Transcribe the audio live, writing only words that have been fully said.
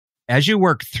as you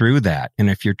work through that, and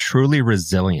if you're truly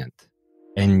resilient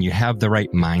and you have the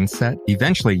right mindset,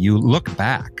 eventually you look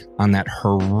back on that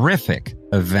horrific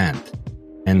event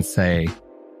and say,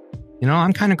 you know,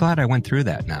 I'm kind of glad I went through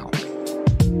that now.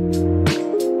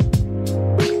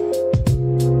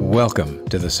 Welcome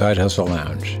to the Side Hustle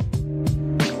Lounge.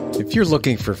 If you're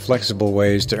looking for flexible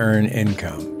ways to earn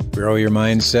income, grow your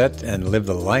mindset, and live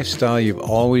the lifestyle you've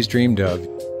always dreamed of,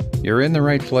 you're in the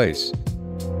right place.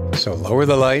 So lower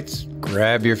the lights,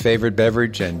 grab your favorite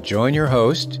beverage, and join your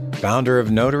host, founder of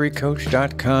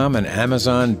NotaryCoach.com and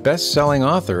Amazon best-selling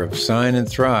author of Sign and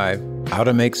Thrive, How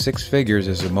to Make Six Figures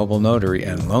as a Mobile Notary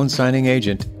and Loan Signing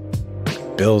Agent,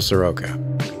 Bill Soroka.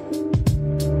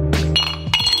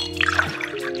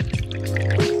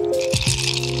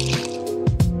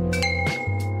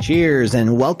 Cheers,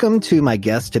 and welcome to my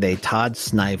guest today, Todd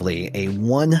Snively, a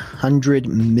 $100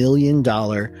 million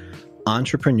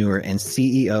entrepreneur and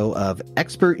CEO of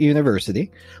Expert University,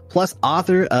 plus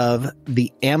author of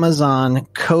the Amazon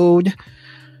Code.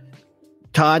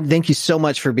 Todd, thank you so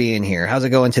much for being here. How's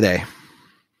it going today?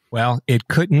 Well, it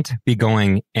couldn't be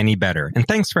going any better. And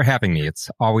thanks for having me. It's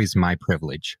always my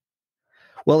privilege.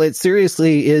 Well, it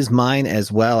seriously is mine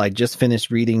as well. I just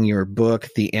finished reading your book,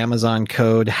 The Amazon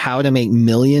Code, How to Make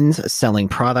Millions Selling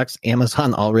Products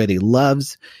Amazon Already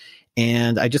Loves.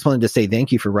 And I just wanted to say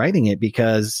thank you for writing it,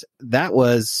 because that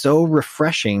was so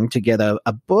refreshing to get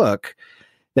a book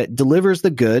that delivers the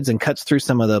goods and cuts through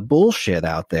some of the bullshit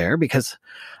out there, because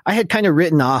I had kind of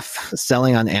written off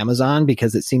selling on Amazon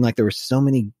because it seemed like there were so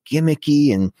many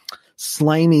gimmicky and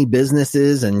slimy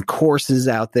businesses and courses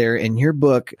out there. And your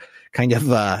book kind of,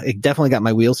 it definitely got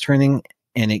my wheels turning,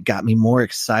 and it got me more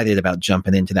excited about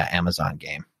jumping into that Amazon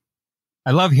game. I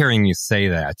love hearing you say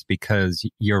that, because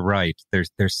you're right.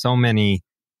 There's so many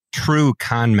true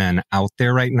con men out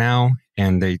there right now.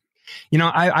 And they, you know,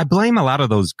 I blame a lot of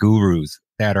those gurus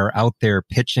that are out there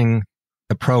pitching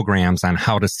the programs on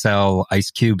how to sell ice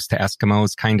cubes to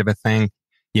Eskimos, kind of a thing.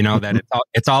 You know, that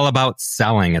it's all about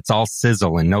selling. It's all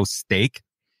sizzle and no steak.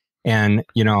 And,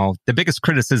 you know, the biggest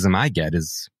criticism I get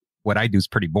is what I do is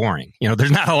pretty boring. You know,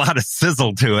 there's not a lot of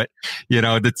sizzle to it. You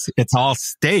know, it's all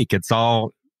steak. It's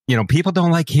all, you know, people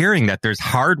don't like hearing that there's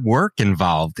hard work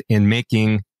involved in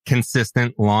making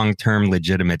consistent, long-term,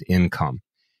 legitimate income.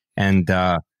 And,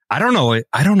 I don't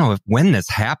know when this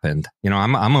happened. You know,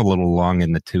 I'm a little long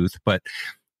in the tooth, but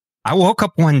I woke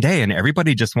up one day and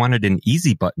everybody just wanted an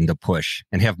easy button to push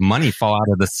and have money fall out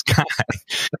of the sky.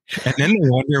 And then they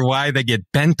wonder why they get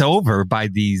bent over by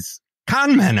these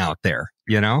con men out there,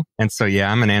 you know? And so, yeah,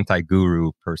 I'm an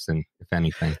anti-guru person, if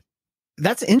anything.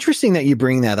 That's interesting that you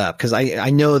bring that up, because I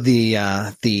know the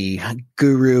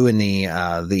guru and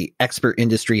the expert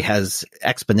industry has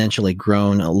exponentially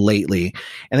grown lately,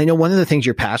 and I know one of the things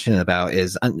you're passionate about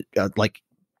is like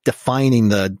defining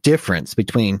the difference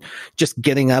between just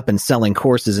getting up and selling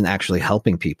courses and actually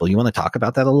helping people. You want to talk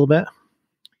about that a little bit?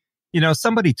 You know,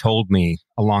 somebody told me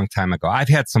a long time ago. I've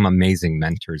had some amazing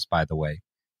mentors, by the way.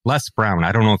 Les Brown.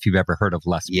 I don't know if you've ever heard of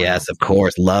Les Brown. Yes, of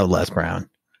course. Love Les Brown.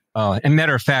 And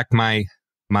matter of fact, my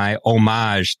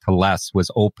homage to Les was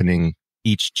opening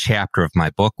each chapter of my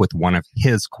book with one of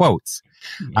his quotes.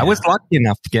 Yeah. I was lucky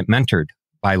enough to get mentored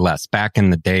by Les back in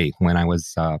the day when I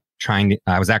was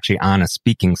I was actually on a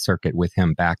speaking circuit with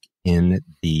him back in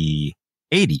the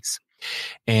 80s.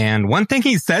 And one thing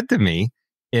he said to me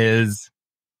is,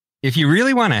 if you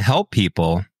really want to help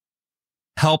people.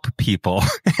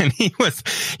 And he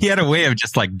had a way of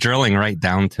just like drilling right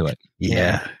down to it.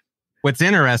 Yeah. What's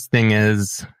interesting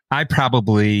is I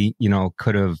probably, you know,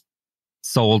 could have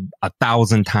sold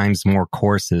 1,000 times more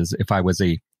courses if I was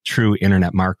a true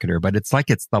internet marketer, but it's like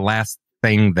it's the last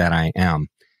thing that I am.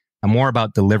 I'm more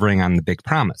about delivering on the big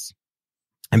promise.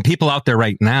 And people out there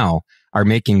right now are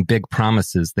making big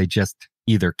promises they just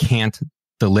either can't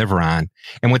deliver on.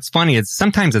 And what's funny is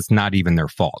sometimes it's not even their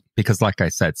fault, because like I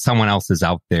said, someone else is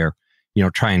out there, you know,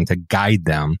 trying to guide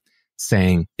them,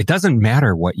 saying it doesn't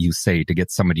matter what you say to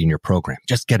get somebody in your program,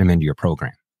 just get them into your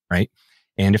program, right?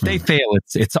 And if they fail,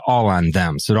 it's all on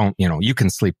them. So don't, you know, you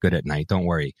can sleep good at night. Don't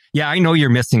worry. Yeah, I know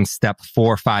you're missing step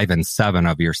 4, 5, and 7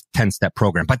 of your 10-step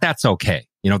program, but that's okay.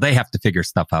 You know, they have to figure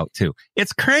stuff out too.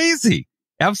 It's crazy.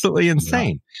 Absolutely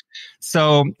insane. Yeah.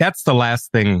 So that's the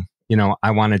last thing, you know,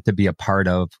 I wanted to be a part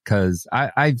of, because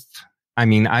I've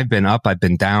been up, I've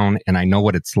been down, and I know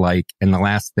what it's like. And the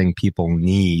last thing people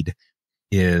need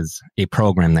is a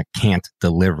program that can't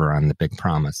deliver on the big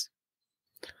promise.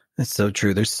 That's so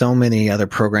true. There's so many other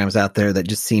programs out there that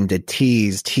just seem to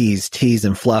tease,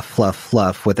 and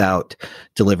fluff without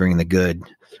delivering the good.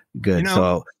 You know,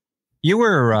 so you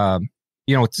were,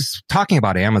 just talking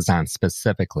about Amazon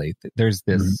specifically. There's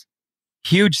this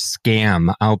huge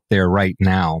scam out there right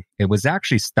now. It was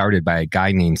actually started by a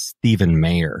guy named Stephen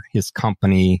Mayer. His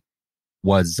company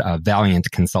was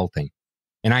Valiant Consulting.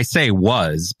 And I say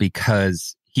was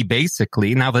because he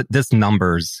basically, now that this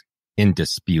number's in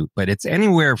dispute, but it's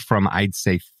anywhere from, I'd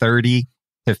say, $30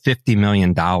 to $50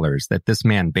 million that this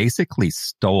man basically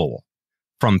stole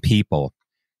from people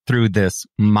through this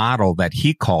model that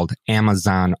he called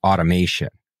Amazon automation,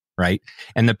 right?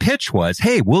 And the pitch was,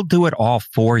 hey, we'll do it all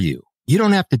for you. You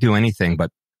don't have to do anything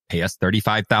but pay us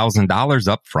 $35,000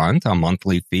 up front, a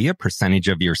monthly fee, a percentage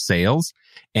of your sales,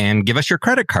 and give us your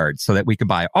credit card so that we could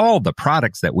buy all the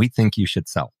products that we think you should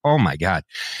sell. Oh my God.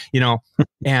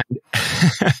 And,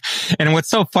 and what's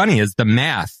so funny is the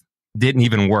math didn't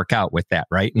even work out with that,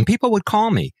 right? And people would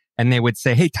call me and they would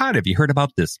say, hey, Todd, have you heard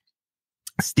about this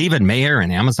Stephen Mayer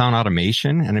and Amazon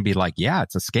automation? And I'd be like, yeah,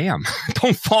 it's a scam.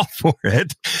 Don't fall for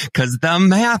it because the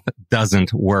math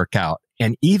doesn't work out.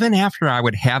 And even after I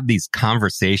would have these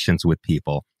conversations with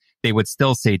people, they would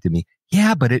still say to me,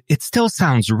 yeah, but it still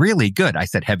sounds really good. I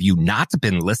said, have you not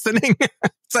been listening?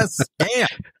 It's a scam.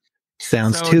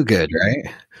 Sounds too good,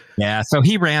 right? Yeah. So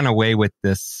he ran away with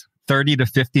this $30 to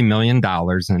 $50 million,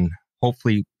 and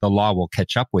hopefully the law will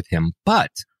catch up with him.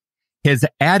 But his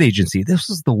ad agency, this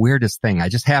was the weirdest thing. I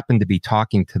just happened to be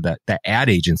talking to the ad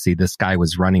agency this guy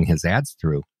was running his ads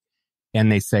through. And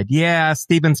they said, yeah,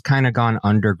 Stephen's kind of gone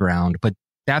underground, but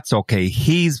that's okay.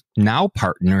 He's now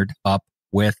partnered up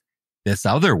with this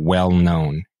other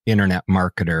well-known internet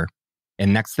marketer.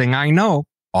 And next thing I know,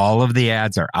 all of the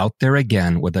ads are out there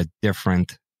again with a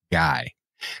different guy.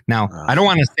 Now, I don't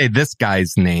want to say this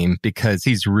guy's name because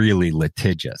he's really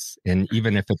litigious. And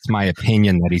even if it's my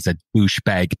opinion that he's a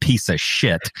douchebag piece of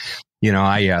shit,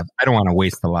 I don't want to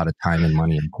waste a lot of time and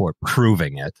money in court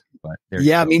proving it. But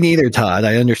yeah, me neither, Todd.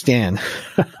 I understand.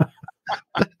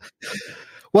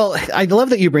 Well, I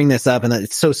love that you bring this up, and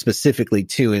it's so specifically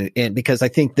too, and because I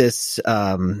think this,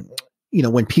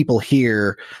 when people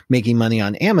hear making money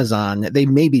on Amazon, they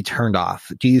may be turned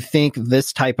off. Do you think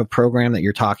this type of program that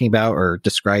you're talking about or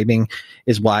describing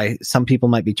is why some people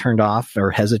might be turned off or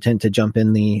hesitant to jump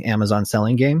in the Amazon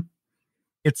selling game?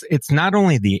 It's not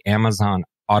only the Amazon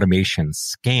automation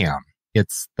scam.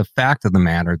 It's the fact of the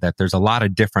matter that there's a lot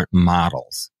of different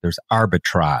models. There's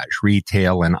arbitrage,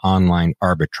 retail and online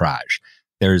arbitrage.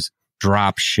 There's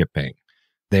drop shipping.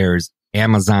 There's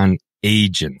Amazon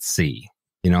agency.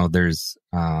 There's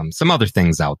some other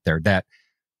things out there that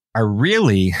are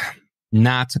really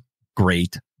not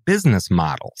great business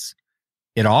models.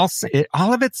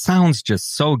 All of it sounds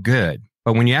just so good.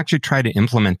 But when you actually try to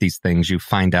implement these things, you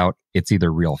find out it's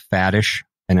either real faddish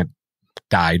and it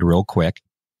died real quick.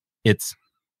 It's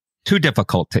too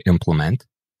difficult to implement.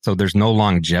 So there's no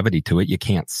longevity to it. You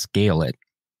can't scale it.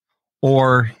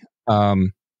 Or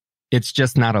it's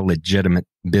just not a legitimate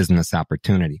business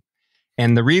opportunity.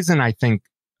 And the reason I think,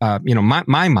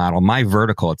 my model, my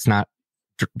vertical, it's not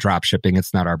drop shipping,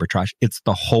 it's not arbitrage, it's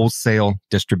the wholesale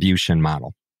distribution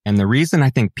model. And the reason I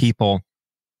think people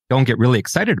don't get really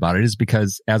excited about it is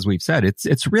because, as we've said,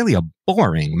 it's really a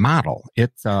boring model.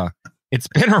 It's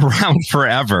been around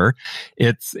forever.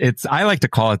 I like to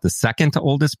call it the second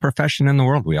oldest profession in the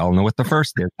world. We all know what the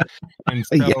first is. And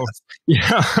so, yes.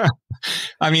 Yeah,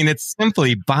 I mean, it's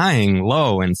simply buying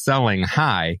low and selling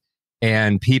high.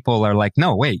 And people are like,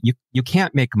 no, wait, you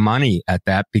can't make money at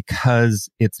that because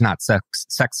it's not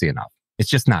sexy enough. It's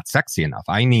just not sexy enough.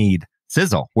 I need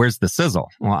sizzle. Where's the sizzle?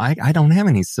 Well, I don't have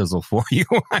any sizzle for you.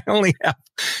 I only have,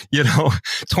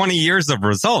 20 years of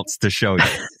results to show you.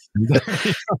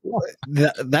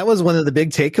 That was one of the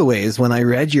big takeaways when I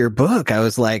read your book. I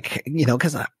was like,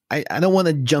 because I don't want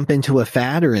to jump into a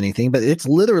fad or anything, but it's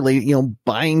literally,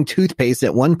 buying toothpaste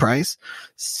at one price,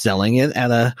 selling it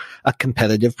at a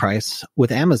competitive price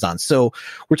with Amazon. So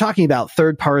we're talking about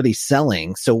third party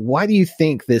selling. So why do you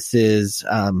think this is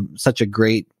such a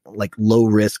great, low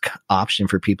risk option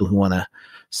for people who want to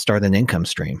start an income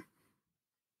stream?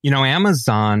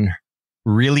 Amazon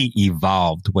really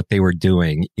evolved what they were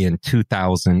doing in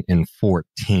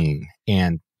 2014.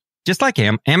 And just like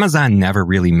Amazon never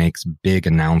really makes big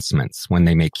announcements when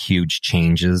they make huge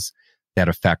changes that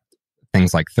affect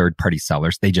things like third-party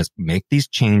sellers. They just make these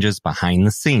changes behind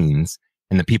the scenes,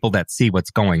 and the people that see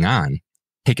what's going on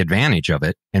take advantage of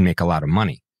it and make a lot of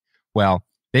money. Well,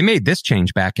 they made this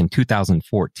change back in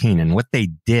 2014, and what they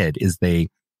did is they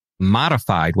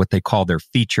modified what they call their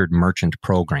featured merchant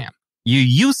program. You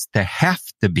used to have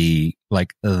to be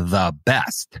like the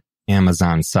best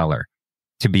Amazon seller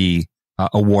to be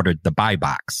awarded the buy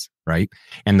box, right?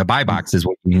 And the buy box is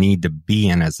what you need to be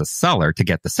in as a seller to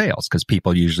get the sales, because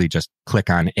people usually just click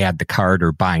on add to cart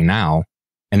or buy now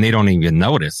and they don't even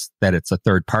notice that it's a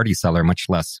third party seller, much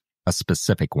less a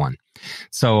specific one.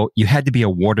 So you had to be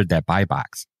awarded that buy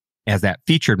box. As that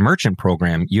featured merchant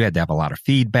program, you had to have a lot of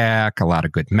feedback, a lot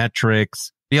of good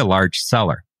metrics, be a large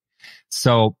seller.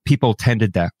 So people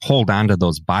tended to hold on to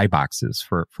those buy boxes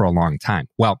for a long time.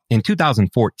 Well, in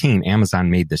 2014, Amazon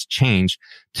made this change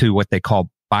to what they call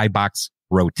buy box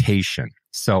rotation.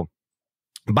 So,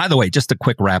 by the way, just a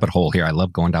quick rabbit hole here. I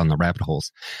love going down the rabbit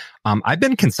holes. I've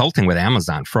been consulting with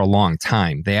Amazon for a long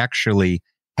time. They actually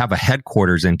have a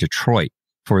headquarters in Detroit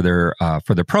for their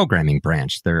programming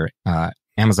branch, their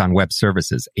Amazon Web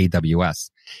Services,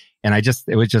 AWS. And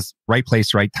it was just right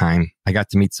place, right time. I got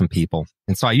to meet some people.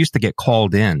 And so I used to get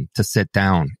called in to sit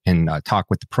down and talk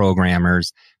with the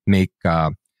programmers,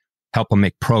 help them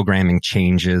make programming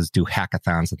changes, do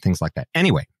hackathons and things like that.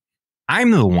 Anyway,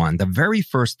 I'm the very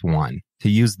first one to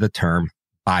use the term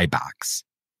buy box.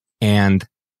 And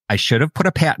I should have put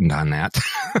a patent on that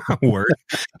word,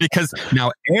 because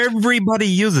now everybody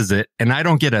uses it and I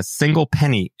don't get a single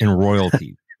penny in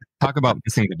royalty. Talk about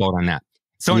missing the boat on that.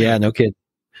 So yeah, no kid.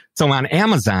 So on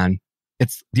Amazon,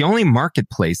 it's the only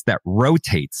marketplace that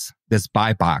rotates this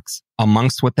buy box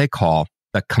amongst what they call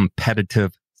the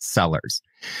competitive sellers.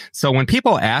 So when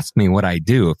people ask me what I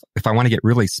do, if I want to get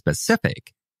really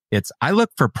specific, I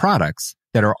look for products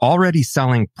that are already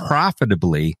selling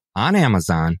profitably on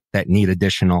Amazon that need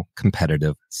additional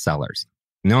competitive sellers.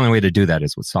 And the only way to do that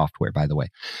is with software, by the way.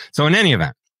 So in any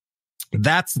event,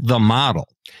 that's the model.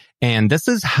 And this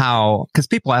is how, because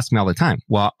people ask me all the time,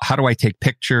 well, how do I take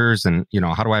pictures and,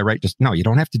 how do I write? No, you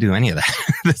don't have to do any of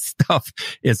that. This stuff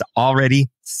is already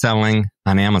selling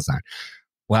on Amazon.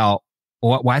 Well,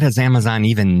 why does Amazon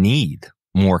even need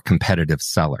more competitive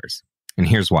sellers? And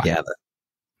here's why. Yeah.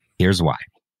 Here's why.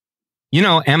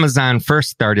 Amazon first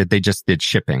started, they just did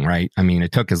shipping, right? I mean,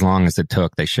 it took as long as it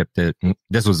took. They shipped it.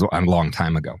 This was a long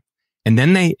time ago. And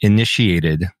then they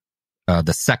initiated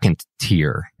the second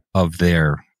tier of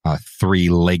their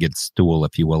three-legged stool,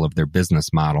 if you will, of their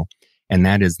business model. And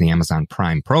that is the Amazon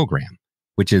Prime program,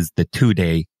 which is the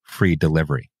 2-day free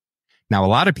delivery. Now, a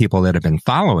lot of people that have been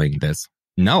following this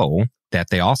know that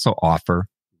they also offer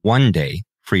 1-day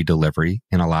free delivery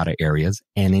in a lot of areas.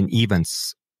 And in even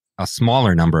a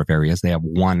smaller number of areas, they have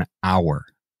 1-hour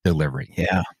delivery.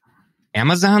 Yeah.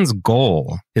 Amazon's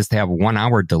goal is to have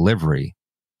 1-hour delivery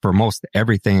for most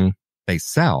everything they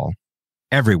sell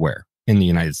everywhere in the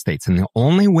United States. And the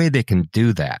only way they can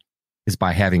do that is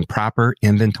by having proper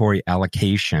inventory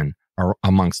allocation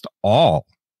amongst all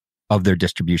of their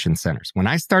distribution centers. When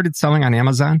I started selling on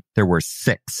Amazon, there were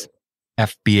 6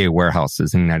 FBA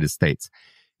warehouses in the United States.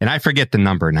 And I forget the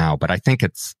number now, but I think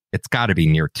it's got to be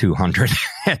near 200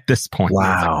 at this point.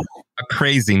 Wow. A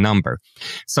crazy number.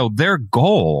 So their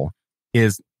goal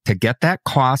is to get that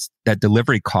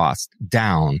delivery cost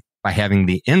down by having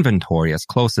the inventory as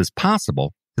close as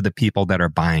possible to the people that are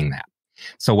buying that.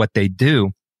 So what they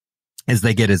do is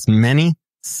they get as many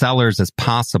sellers as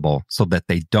possible so that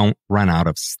they don't run out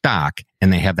of stock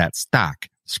and they have that stock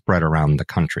spread around the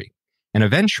country. And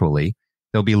eventually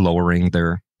they'll be lowering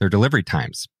their delivery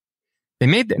times. They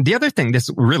made the other thing, this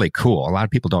is really cool. A lot of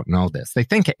people don't know this. They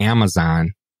think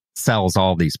Amazon sells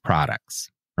all these products,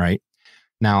 right?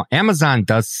 Now, Amazon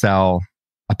does sell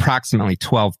approximately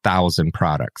 12,000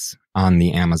 products on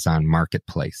the Amazon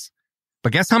marketplace.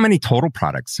 But guess how many total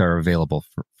products are available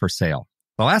for sale?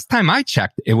 The last time I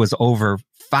checked, it was over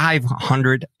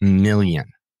 500 million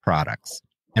products.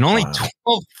 And only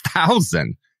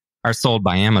 12,000 are sold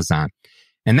by Amazon.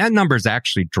 And that number is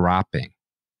actually dropping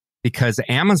because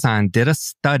Amazon did a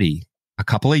study a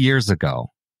couple of years ago.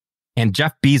 And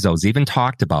Jeff Bezos even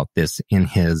talked about this in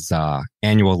his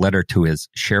annual letter to his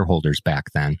shareholders back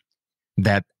then,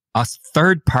 that us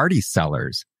third-party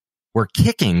sellers were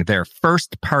kicking their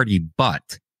first-party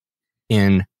butt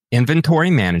in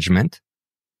inventory management,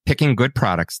 picking good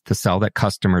products to sell that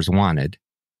customers wanted,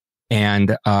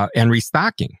 and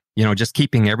restocking, just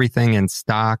keeping everything in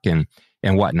stock and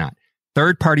whatnot.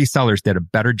 Third-party sellers did a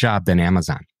better job than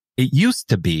Amazon. It used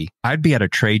to be, I'd be at a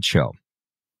trade show.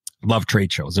 Love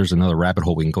trade shows. There's another rabbit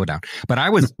hole we can go down. But I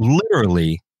was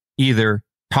literally either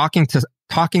talking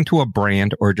to a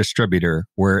brand or a distributor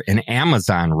where an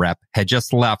Amazon rep had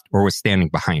just left or was standing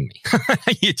behind me.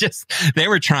 They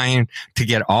were trying to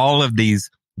get all of these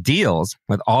deals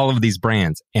with all of these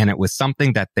brands. And it was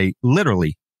something that they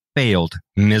literally failed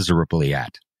miserably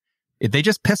at. They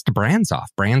just pissed brands off.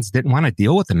 Brands didn't want to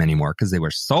deal with them anymore because they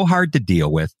were so hard to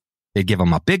deal with. They give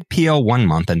them a big PO 1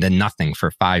 month and then nothing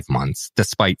for 5 months,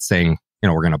 despite saying,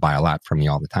 we're going to buy a lot from you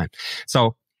all the time.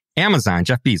 So Amazon,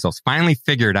 Jeff Bezos finally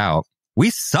figured out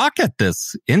we suck at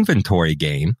this inventory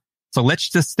game. So let's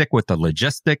just stick with the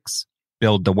logistics,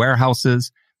 build the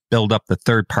warehouses, build up the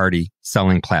third-party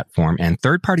selling platform. And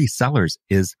third-party sellers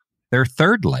is their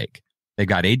third leg. They've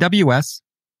got AWS,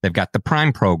 they've got the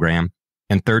Prime program,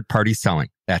 and third-party selling.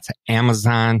 That's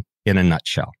Amazon in a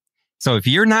nutshell. So if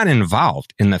you're not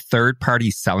involved in the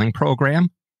third-party selling program,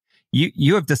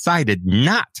 you have decided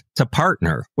not to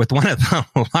partner with one of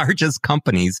the largest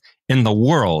companies in the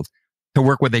world to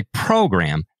work with a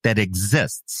program that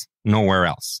exists nowhere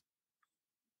else.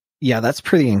 Yeah, that's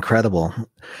pretty incredible.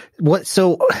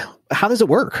 So how does it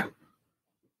work?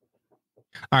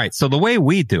 All right. So the way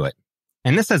we do it,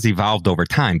 and this has evolved over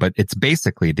time, but it's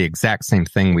basically the exact same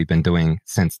thing we've been doing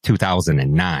since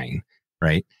 2009,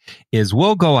 right? Is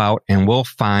we'll go out and we'll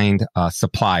find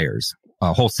suppliers,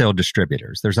 wholesale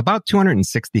distributors. There's about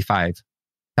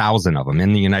 265,000 of them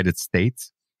in the United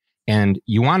States. And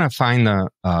you want to find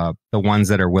the ones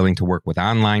that are willing to work with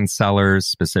online sellers,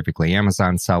 specifically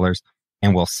Amazon sellers,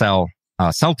 and will sell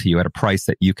to you at a price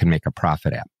that you can make a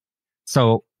profit at.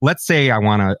 So let's say I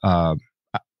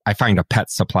find a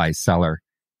pet supply seller.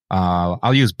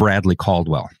 I'll use Bradley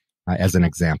Caldwell as an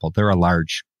example. They're a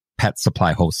large pet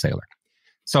supply wholesaler.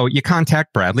 So you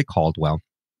contact Bradley Caldwell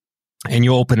and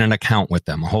you open an account with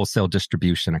them, a wholesale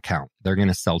distribution account. They're going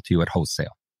to sell to you at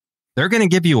wholesale. They're going to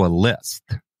give you a list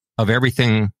of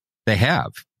everything they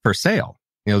have for sale.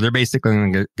 They're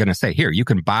basically going to say, here, you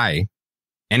can buy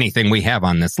anything we have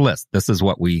on this list. This is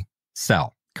what we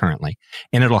sell currently,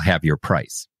 and it'll have your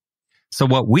price. So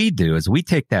what we do is we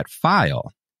take that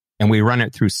file and we run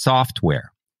it through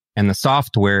software. And the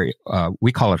software,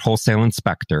 we call it Wholesale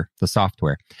Inspector, the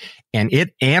software. And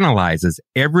it analyzes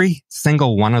every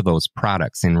single one of those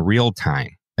products in real time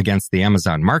against the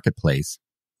Amazon marketplace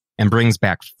and brings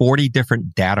back 40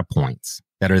 different data points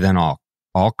that are then all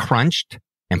crunched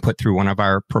and put through one of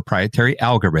our proprietary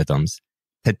algorithms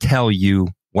to tell you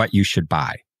what you should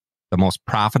buy. The most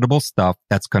profitable stuff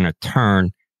that's going to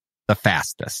turn the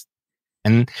fastest.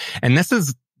 And this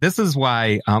is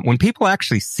why when people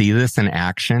actually see this in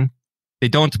action, they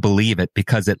don't believe it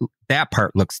because that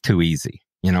part looks too easy,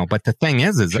 But the thing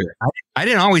is sure. I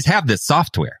didn't always have this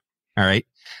software. All right,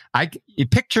 you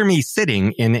picture me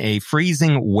sitting in a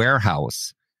freezing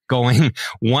warehouse, going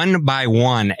one by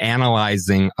one,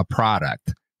 analyzing a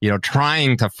product.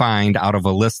 Trying to find out of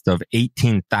a list of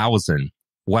 18,000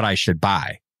 what I should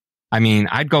buy. I mean,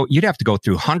 you'd have to go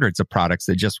through hundreds of products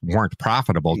that just weren't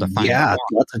profitable to find. Yeah,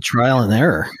 lots of trial and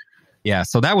error. Yeah,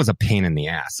 so that was a pain in the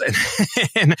ass.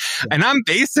 and I'm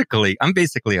basically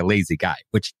a lazy guy,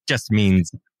 which just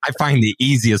means I find the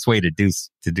easiest way to do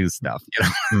stuff,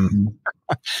 Mm-hmm.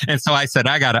 And so I said,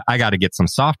 I gotta get some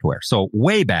software. So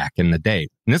way back in the day,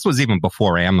 and this was even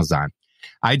before Amazon,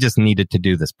 I just needed to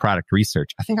do this product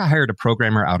research. I think I hired a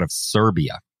programmer out of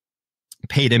Serbia,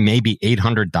 paid him maybe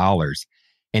 $800.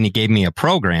 And he gave me a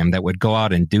program that would go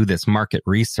out and do this market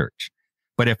research.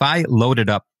 But if I loaded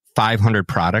up 500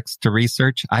 products to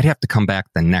research, I'd have to come back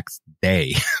the next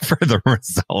day for the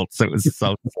results. It was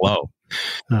so slow.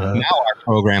 Now our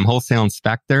program, Wholesale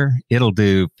Inspector, it'll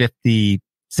do 50,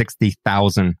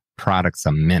 60,000 products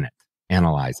a minute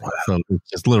analyzing. Wow. So it's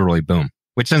just literally boom,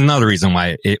 which is another reason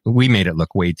why we made it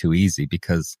look way too easy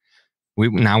because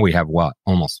we have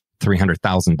almost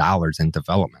 $300,000 in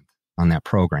development on that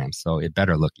program. So it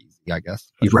better look easy, I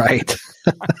guess. Right.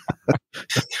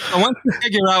 So once you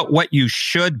figure out what you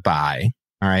should buy,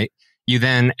 all right, you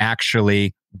then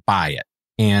actually buy it.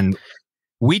 And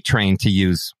we train to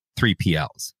use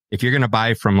 3PLs. If you're going to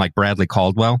buy from like Bradley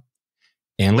Caldwell,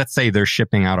 and let's say they're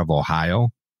shipping out of Ohio,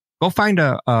 go find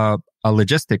a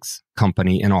logistics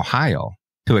company in Ohio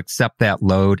to accept that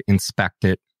load, inspect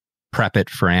it, prep it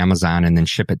for Amazon, and then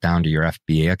ship it down to your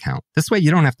FBA account. This way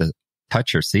you don't have to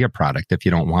touch or see a product if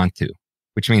you don't want to,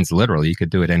 which means literally you could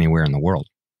do it anywhere in the world.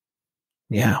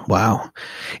 Yeah. Wow.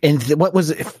 And what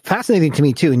was fascinating to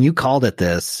me too, and you called it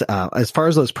this, as far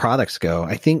as those products go,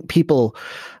 I think people,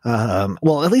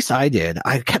 well, at least I did.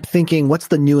 I kept thinking, what's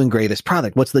the new and greatest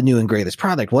product? What's the new and greatest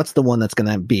product? What's the one that's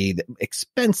going to be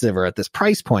expensive or at this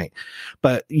price point?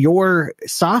 But your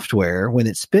software, when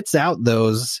it spits out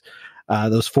those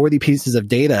 40 pieces of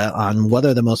data on what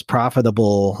are the most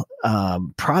profitable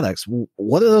products,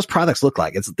 what do those products look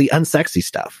like? It's the unsexy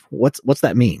stuff. What's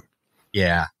that mean?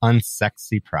 Yeah,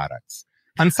 unsexy products.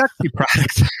 Unsexy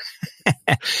products.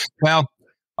 Well,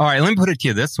 all right, let me put it to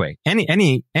you this way.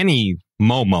 Any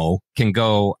Momo can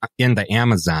go into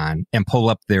Amazon and pull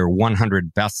up their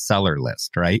 100 bestseller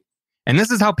list, right? And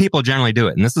this is how people generally do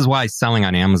it. And this is why selling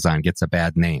on Amazon gets a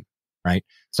bad name, right?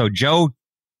 So Joe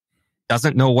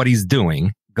doesn't know what he's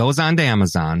doing, goes onto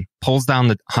Amazon, pulls down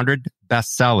the 100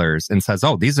 bestsellers and says,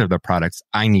 oh, these are the products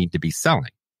I need to be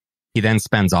selling. He then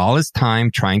spends all his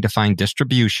time trying to find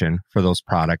distribution for those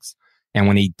products. And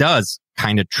when he does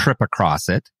kind of trip across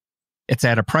it, it's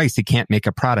at a price he can't make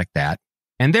a product at.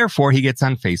 And therefore, he gets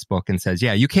on Facebook and says,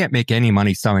 yeah, you can't make any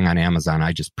money selling on Amazon.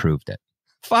 I just proved it.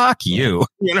 Fuck you.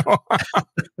 You know,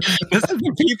 this is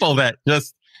the people that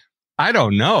just, I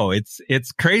don't know. It's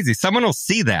crazy. Someone will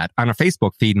see that on a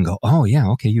Facebook feed and go, oh, yeah,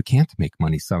 okay, you can't make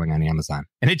money selling on Amazon.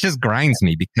 And it just grinds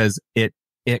me because it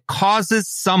causes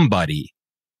somebody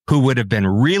who would have been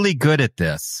really good at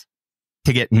this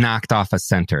to get knocked off a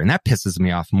center. And that pisses me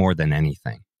off more than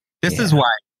anything. This is why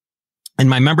in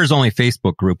my members only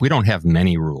Facebook group, we don't have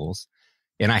many rules,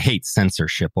 and I hate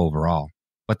censorship overall.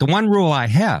 But the one rule I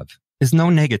have is no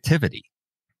negativity.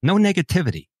 No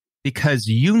negativity, because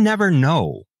you never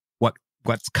know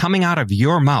what's coming out of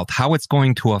your mouth, how it's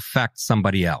going to affect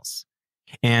somebody else.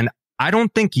 And I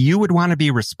don't think you would want to be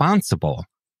responsible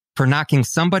for knocking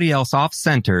somebody else off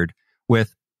centered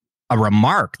with a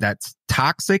remark that's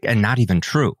toxic and not even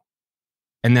true.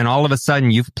 And then all of a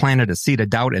sudden you've planted a seed of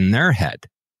doubt in their head.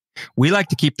 We like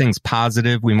to keep things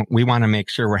positive. We want to make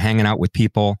sure we're hanging out with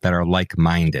people that are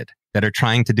like-minded, that are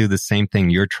trying to do the same thing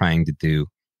you're trying to do,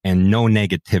 and no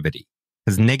negativity.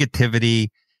 Because negativity,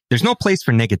 there's no place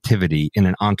for negativity in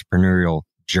an entrepreneurial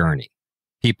journey.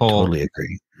 People totally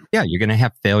agree. Yeah, you're going to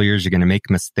have failures, you're going to make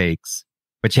mistakes,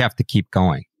 but you have to keep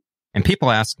going. And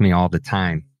people ask me all the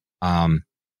time,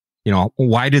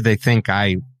 why do they think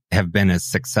I have been as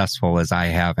successful as I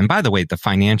have? And by the way, the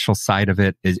financial side of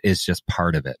it is just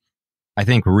part of it. I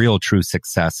think real true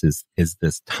success is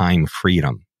this time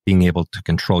freedom, being able to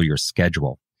control your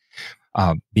schedule,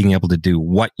 being able to do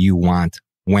what you want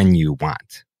when you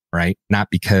want, right? Not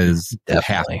because you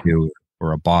have to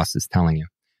or a boss is telling you.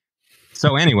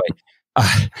 So anyway,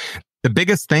 the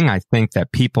biggest thing I think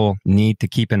that people need to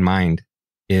keep in mind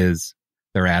is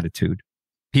their attitude.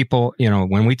 People,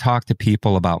 when we talk to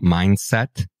people about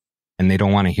mindset and they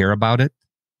don't want to hear about it,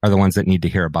 are the ones that need to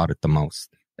hear about it the most.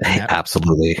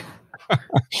 Absolutely.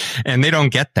 And they don't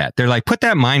get that. They're like, put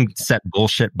that mindset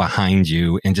bullshit behind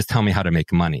you and just tell me how to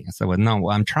make money. I said, well, no,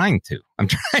 I'm trying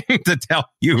to tell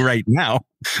you right now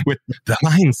with the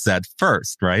mindset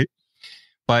first, right?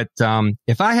 But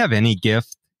if I have any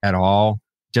gift at all,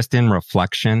 just in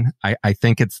reflection, I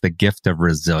think it's the gift of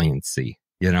resiliency,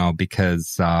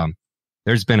 because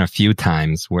there's been a few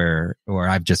times where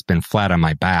I've just been flat on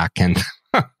my back and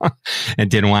and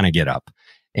didn't want to get up.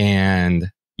 And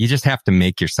you just have to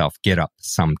make yourself get up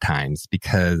sometimes,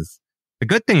 because the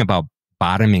good thing about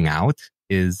bottoming out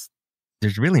is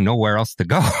there's really nowhere else to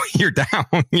go. You're down.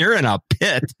 You're in a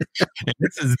pit.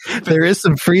 There is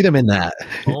some freedom in that.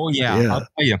 Oh yeah. I'll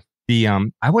tell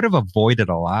you, I would have avoided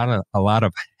a lot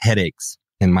of headaches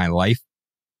in my life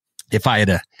if I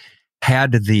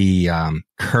had the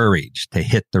courage to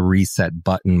hit the reset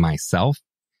button myself.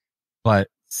 But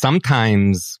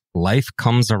sometimes life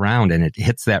comes around and it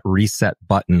hits that reset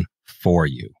button for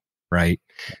you, right?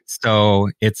 So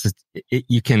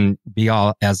you can be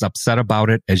all as upset about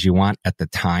it as you want at the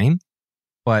time.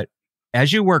 But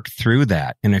as you work through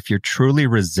that, and if you're truly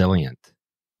resilient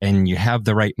and you have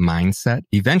the right mindset,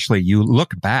 eventually you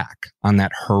look back on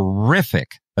that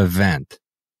horrific event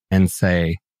and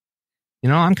say,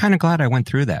 I'm kind of glad I went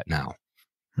through that now.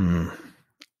 I'm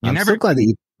so glad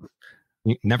that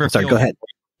you never sorry, go ahead.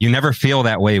 You never feel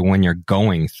that way when you're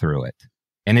going through it.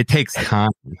 And it takes time.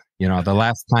 The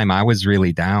last time I was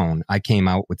really down, I came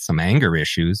out with some anger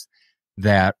issues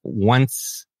that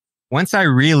once I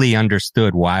really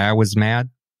understood why I was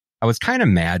mad, I was kind of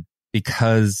mad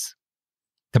because,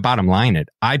 to bottom line it,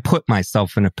 I put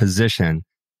myself in a position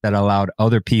that allowed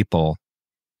other people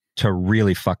to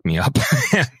really fuck me up.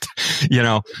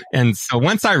 And so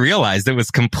once I realized it was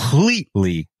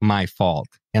completely my fault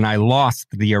and I lost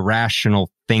the irrational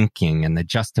thinking and the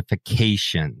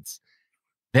justifications,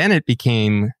 then it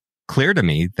became clear to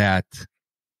me that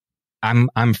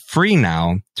I'm free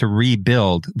now to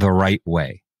rebuild the right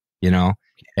way,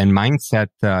 and mindset,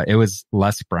 it was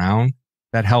Les Brown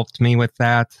that helped me with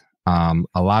that. A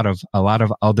lot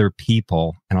of other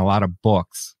people and a lot of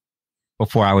books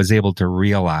before I was able to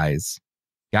realize,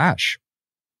 gosh,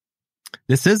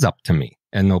 this is up to me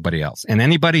and nobody else. And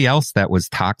anybody else that was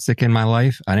toxic in my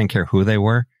life, I didn't care who they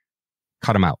were,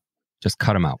 cut them out. Just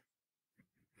cut them out.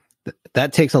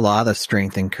 That takes a lot of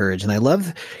strength and courage. And I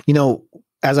love,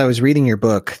 as I was reading your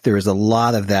book, there was a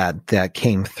lot of that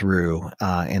came through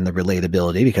in the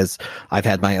relatability, because I've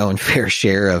had my own fair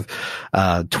share of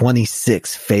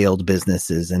 26 failed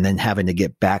businesses and then having to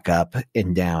get back up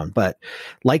and down. But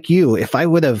like you,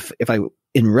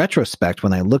 in retrospect,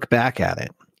 when I look back at it,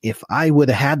 if I would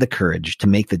have had the courage to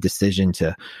make the decision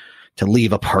to to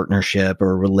leave a partnership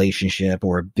or a relationship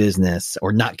or a business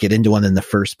or not get into one in the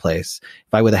first place.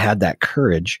 If I would have had that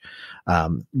courage,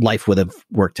 life would have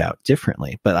worked out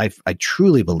differently. But I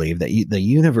truly believe that the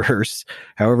universe,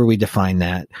 however we define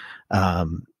that,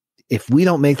 if we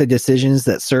don't make the decisions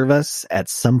that serve us, at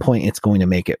some point it's going to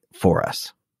make it for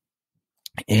us.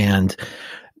 And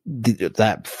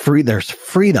there's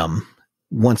freedom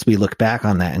once we look back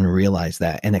on that and realize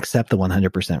that and accept the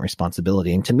 100%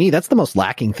 responsibility. And to me, that's the most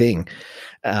lacking thing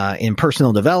in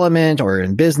personal development or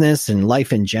in business and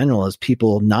life in general, is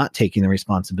people not taking the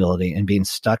responsibility and being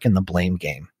stuck in the blame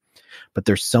game. But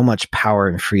there's so much power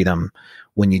and freedom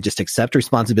when you just accept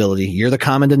responsibility. You're the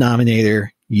common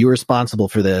denominator. You're responsible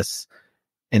for this.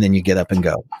 And then you get up and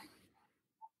go.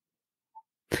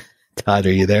 Todd,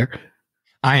 are you there?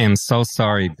 I am so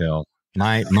sorry, Bill.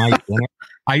 The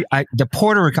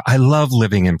Puerto Rico, I love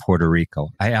living in Puerto Rico.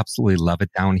 I absolutely love it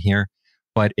down here.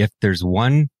 But if there's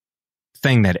one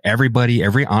thing that every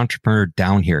entrepreneur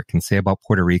down here can say about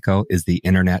Puerto Rico, is the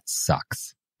internet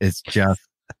sucks. It's just,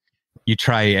 you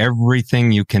try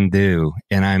everything you can do.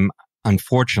 And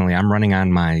unfortunately, I'm running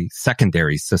on my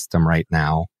secondary system right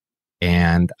now.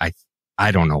 And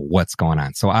I don't know what's going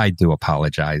on. So I do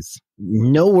apologize.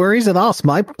 No worries at all.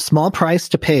 Small price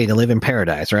to pay to live in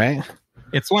paradise, right?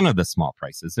 It's one of the small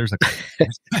prices. There's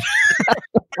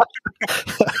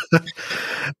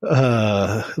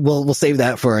we'll save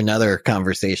that for another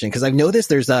conversation, because I've noticed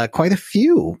there's quite a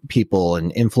few people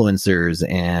and influencers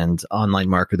and online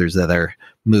marketers that are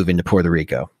moving to Puerto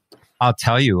Rico. I'll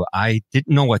tell you, I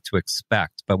didn't know what to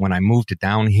expect, but when I moved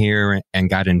down here and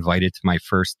got invited to my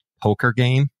first poker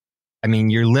game, I mean,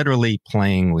 you're literally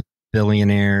playing with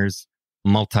billionaires,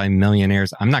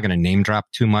 multimillionaires. I'm not going to name drop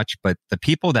too much, but the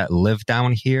people that live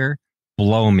down here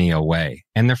blow me away.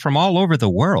 And they're from all over the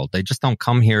world. They just don't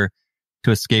come here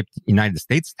to escape United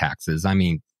States taxes. I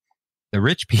mean, the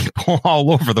rich people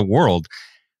all over the world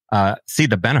see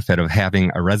the benefit of having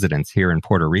a residence here in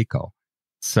Puerto Rico.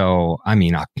 So, I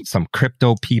mean, some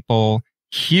crypto people,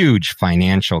 huge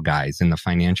financial guys in the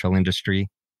financial industry.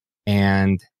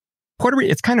 And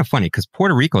it's kind of funny because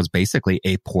Puerto Rico is basically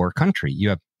a poor country. You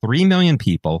have 3 million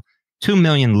people, 2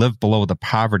 million live below the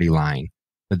poverty line.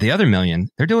 But the other million,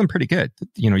 they're doing pretty good.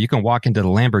 You know, you can walk into the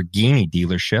Lamborghini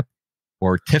dealership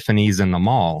or Tiffany's in the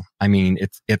mall. I mean,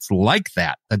 it's like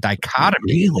that, the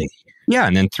dichotomy. Really? Yeah.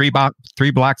 And then three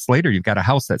blocks later, you've got a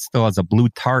house that still has a blue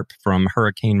tarp from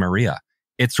Hurricane Maria.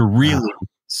 It's really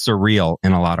surreal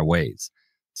in a lot of ways.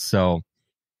 So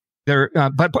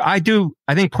but I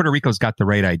think Puerto Rico's got the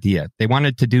right idea. They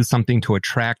wanted to do something to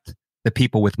attract the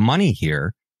people with money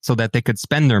here so that they could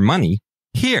spend their money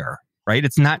here, right?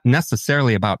 It's not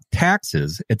necessarily about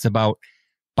taxes. It's about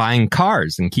buying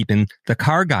cars and keeping the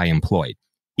car guy employed,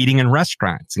 eating in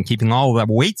restaurants and keeping all the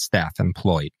wait staff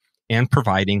employed, and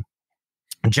providing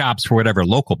jobs for whatever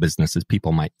local businesses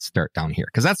people might start down here.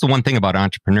 Because that's the one thing about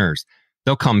entrepreneurs.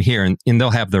 They'll come here and they'll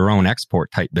have their own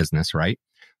export type business, right?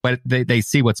 But they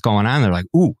see what's going on. They're like,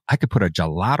 ooh, I could put a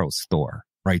gelato store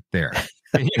right there.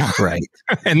 You know? Right.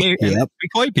 And they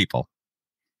employ people.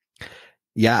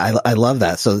 Yeah, I love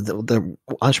that. So the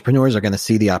entrepreneurs are going to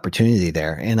see the opportunity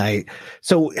there. And I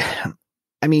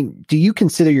mean, do you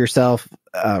consider yourself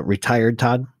retired,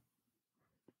 Todd?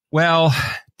 Well,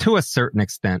 to a certain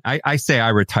extent. I say I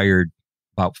retired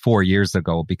about 4 years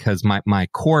ago because my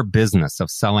core business of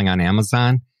selling on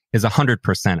Amazon is 100%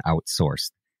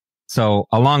 outsourced. So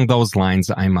along those lines,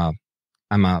 I'm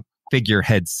a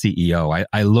figurehead CEO.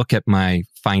 I look at my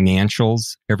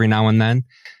financials every now and then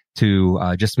to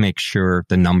just make sure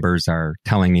the numbers are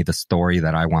telling me the story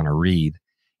that I want to read.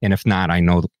 And if not, I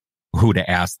know who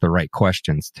to ask the right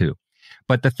questions to.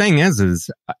 But the thing is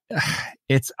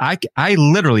I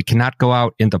literally cannot go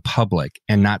out into public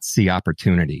and not see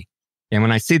opportunity. And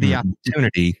when I see the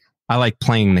opportunity, I like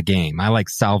playing the game. I like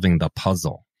solving the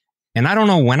puzzle. And I don't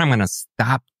know when I'm going to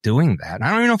stop doing that. I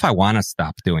don't even know if I want to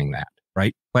stop doing that,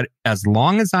 right? But as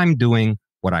long as I'm doing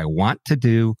what I want to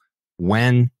do,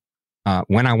 when I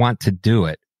want to do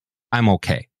it, I'm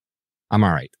okay. I'm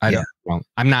all right.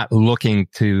 I'm not looking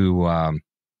to,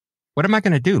 what am I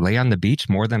going to do? Lay on the beach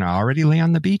more than I already lay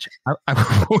on the beach?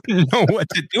 I wouldn't know what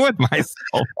to do with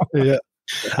myself. Yeah,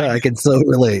 I can so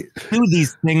relate. I do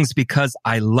these things because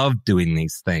I love doing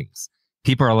these things.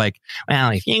 People are like,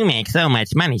 well, if you make so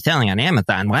much money selling on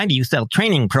Amazon, why do you sell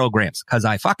training programs? Because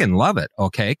I fucking love it,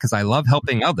 okay? Because I love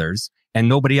helping others and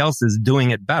nobody else is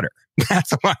doing it better.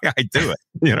 That's why I do it,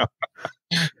 you know?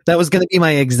 That was going to be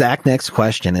my exact next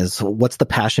question is, what's the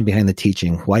passion behind the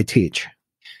teaching? Why teach?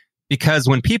 Because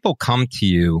when people come to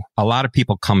you, a lot of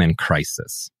people come in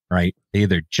crisis, right? They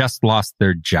either just lost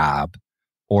their job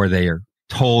or they are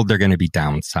told they're going to be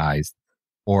downsized,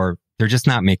 or they're just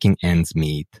not making ends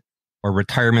meet, or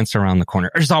retirement's around the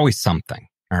corner. There's always something.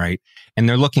 All right. And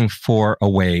they're looking for a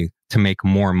way to make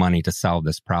more money to solve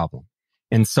this problem.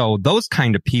 And so those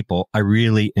kind of people, I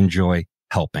really enjoy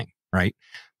helping, right?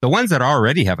 The ones that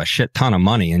already have a shit ton of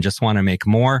money and just want to make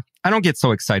more, I don't get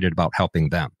so excited about helping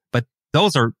them. But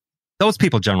those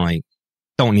people generally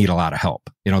don't need a lot of help.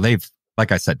 You know,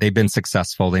 like I said, they've been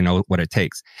successful. They know what it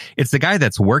takes. It's the guy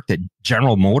that's worked at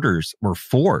General Motors or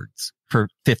Ford's for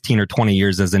 15 or 20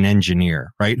 years as an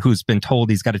engineer, right? Who's been told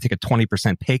he's got to take a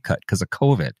 20% pay cut because of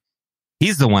COVID.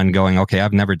 He's the one going, okay,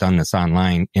 I've never done this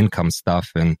online income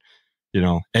stuff, and,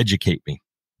 educate me.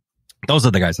 Those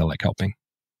are the guys I like helping.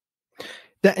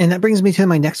 And that brings me to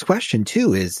my next question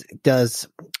too, is does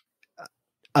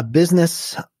a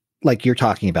business like you're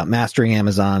talking about, mastering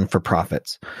Amazon for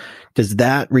profits, does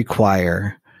that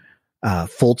require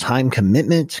full-time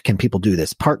commitment? Can people do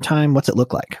this part-time? What's it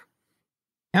look like?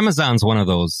 Amazon's one of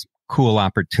those cool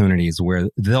opportunities where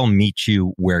they'll meet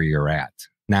you where you're at.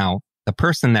 Now, the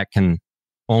person that can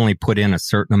only put in a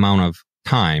certain amount of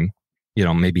time,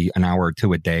 maybe an hour or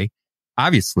two a day,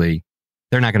 obviously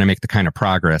they're not going to make the kind of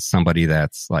progress somebody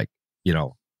that's like,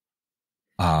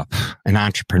 an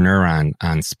entrepreneur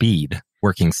on speed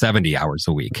working 70 hours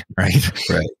a week, right?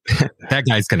 Right. That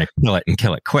guy's going to kill it and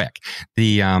kill it quick.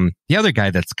 The other guy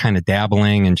that's kind of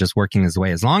dabbling and just working his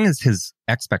way, as long as his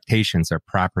expectations are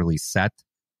properly set.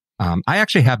 I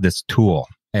actually have this tool.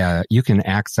 You can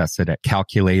access it at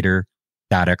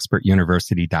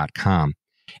calculator.expertuniversity.com.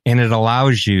 And it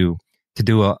allows you to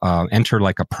do enter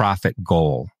like a profit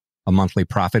goal, a monthly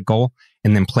profit goal,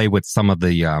 and then play with some of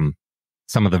the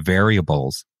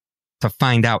variables to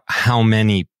find out how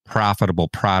many profitable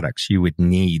products you would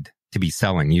need to be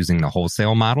selling using the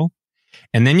wholesale model.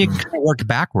 And then you can work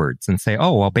backwards and say,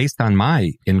 oh, well, based on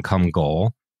my income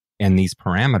goal and these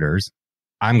parameters,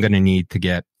 I'm going to need to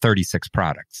get 36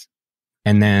 products.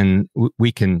 And then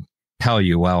we can tell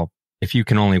you, well, if you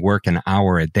can only work an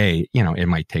hour a day, it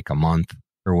might take a month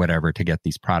or whatever to get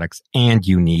these products, and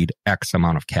you need X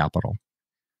amount of capital.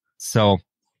 So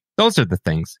those are the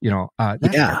things,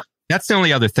 That's the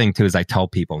only other thing too, is I tell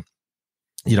people,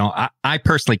 I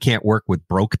personally can't work with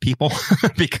broke people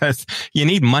because you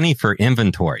need money for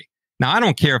inventory. Now, I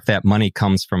don't care if that money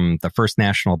comes from the First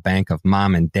National Bank of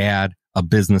mom and dad, a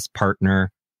business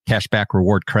partner, cashback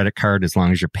reward credit card, as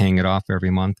long as you're paying it off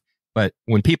every month. But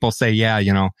when people say, I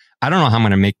don't know how I'm going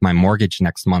to make my mortgage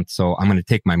next month, so I'm going to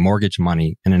take my mortgage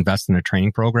money and invest in a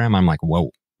training program, I'm like,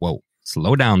 whoa,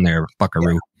 slow down there,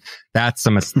 buckaroo. Yeah. That's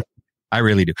a mistake. I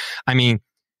really do. I mean,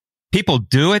 people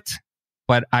do it,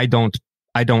 but I don't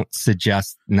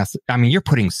suggest you're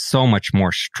putting so much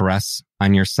more stress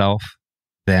on yourself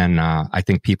than I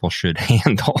think people should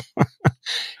handle.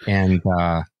 And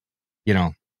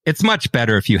it's much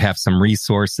better if you have some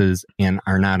resources and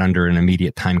are not under an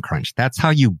immediate time crunch. That's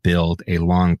how you build a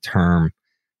long-term,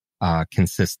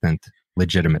 consistent,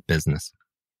 legitimate business.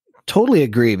 Totally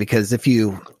agree, because if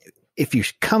you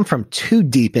come from too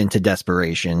deep into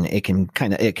desperation, it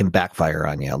can backfire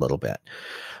on you a little bit.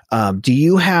 Do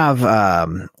you have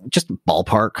just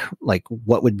ballpark, like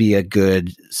what would be a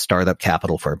good startup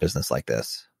capital for a business like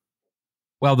this?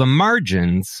 Well, the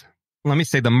margins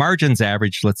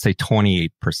average, let's say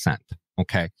 28%.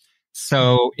 Okay.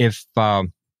 So if,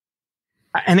 and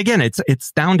again,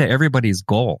 it's down to everybody's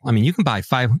goal. I mean, you can buy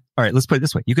all right, let's put it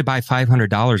this way. You could buy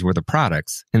 $500 worth of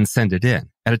products and send it in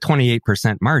at a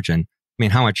 28% margin. I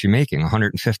mean, how much are you making?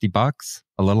 $150,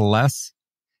 a little less,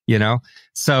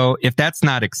 So if that's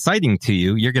not exciting to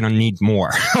you, you're going to need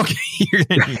more. Okay. You're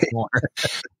going to need more.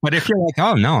 But if you're like,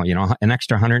 oh no, an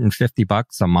extra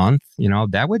 $150 a month,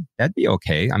 that'd be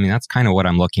okay. I mean, that's kind of what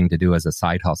I'm looking to do as a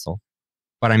side hustle.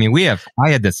 But I mean, I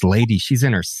had this lady, she's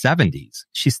in her 70s.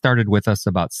 She started with us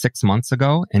about 6 months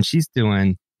ago, and she's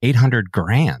doing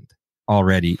 $800,000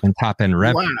 already in top end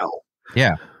revenue. Wow.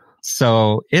 Yeah.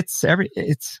 So it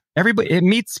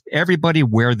meets everybody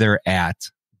where they're at,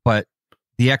 but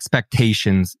the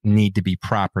expectations need to be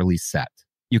properly set.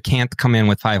 You can't come in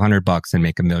with $500 and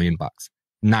make $1 million.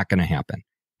 Not going to happen.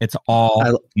 It's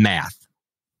all math.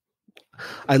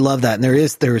 I love that. And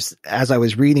there's, as I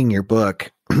was reading your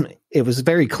book, it was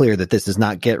very clear that this is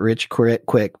not get rich quick,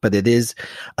 but it is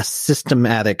a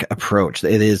systematic approach.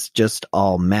 It is just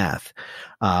all math,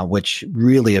 which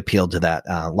really appealed to that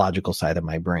logical side of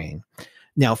my brain.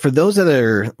 Now, for those that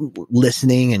are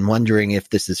listening and wondering if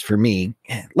this is for me,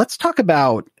 let's talk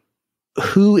about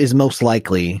who is most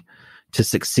likely to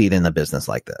succeed in a business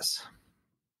like this.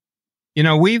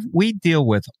 We deal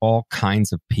with all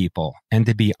kinds of people. And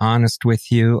to be honest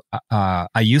with you, I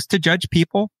used to judge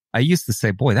people I used to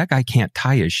say, boy, that guy can't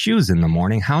tie his shoes in the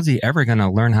morning. How's he ever going to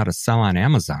learn how to sell on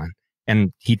Amazon?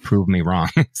 And he'd prove me wrong.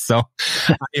 So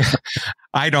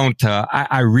I don't,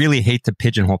 I really hate to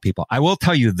pigeonhole people. I will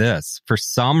tell you this, for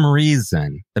some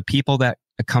reason, the people that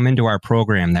come into our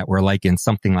program that were like in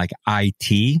something like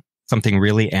IT, something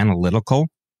really analytical,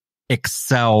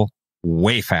 excel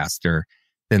way faster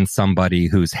than somebody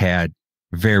who's had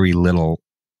very little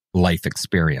life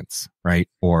experience, right?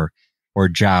 Or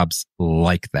jobs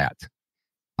like that.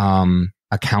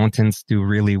 Accountants do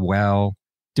really well.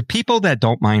 To people that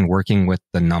don't mind working with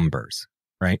the numbers,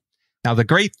 right? Now, the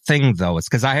great thing though is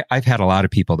because I've had a lot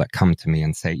of people that come to me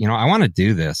and say, I want to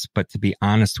do this, but to be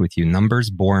honest with you, numbers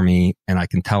bore me and I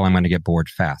can tell I'm going to get bored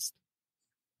fast.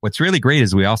 What's really great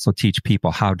is we also teach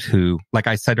people how to, like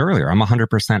I said earlier, I'm 100%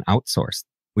 outsourced.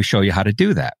 We show you how to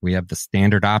do that. We have the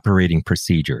standard operating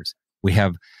procedures. We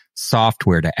have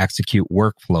software to execute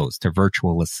workflows to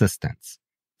virtual assistants.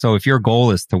 So if your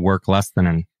goal is to work less than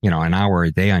an hour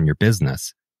a day on your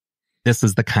business, this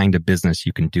is the kind of business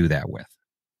you can do that with.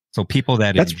 So people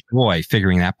that enjoy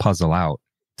figuring that puzzle out,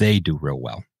 they do real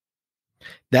well.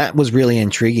 That was really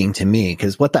intriguing to me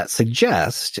because what that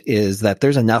suggests is that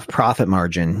there's enough profit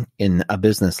margin in a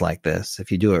business like this,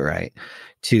 if you do it right,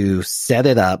 to set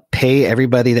it up, pay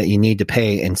everybody that you need to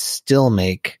pay, and still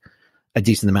make a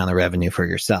decent amount of revenue for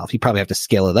yourself. You probably have to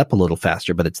scale it up a little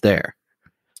faster, but it's there.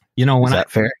 Is that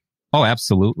fair? Oh,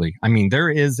 absolutely. I mean, there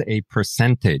is a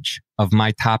percentage of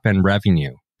my top end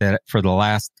revenue that for the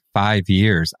last 5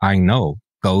 years, I know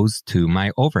goes to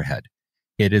my overhead.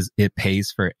 It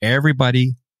pays for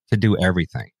everybody to do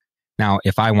everything. Now,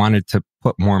 if I wanted to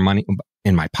put more money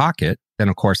in my pocket, then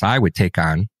of course I would take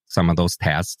on some of those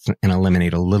tasks and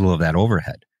eliminate a little of that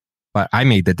overhead. But I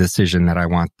made the decision that I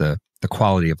want the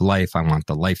quality of life. I want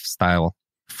the lifestyle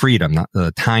freedom, not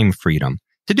the time freedom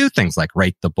to do things like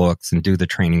write the books and do the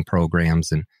training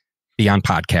programs and be on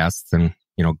podcasts and,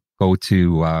 go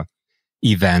to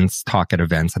events, talk at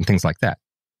events and things like that.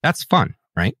 That's fun,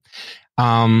 right?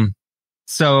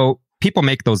 So people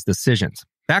make those decisions.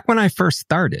 Back when I first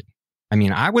started,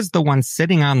 I was the one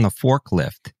sitting on the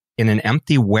forklift in an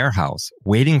empty warehouse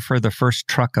waiting for the first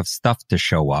truck of stuff to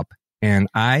show up. And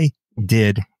I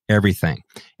did everything.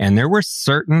 And there were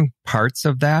certain parts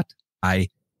of that I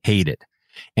hated.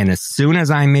 And as soon as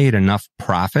I made enough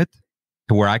profit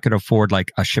to where I could afford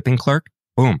like a shipping clerk,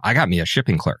 boom, I got me a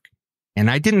shipping clerk. And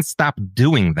I didn't stop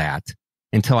doing that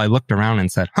until I looked around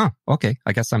and said, okay,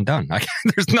 I guess I'm done.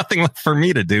 There's nothing left for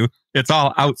me to do. It's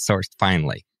all outsourced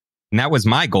finally. And that was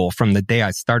my goal from the day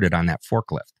I started on that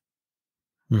forklift.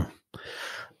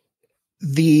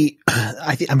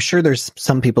 I'm sure there's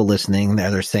some people listening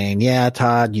that are saying, yeah,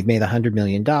 Todd, you've made $100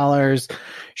 million.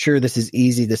 Sure, this is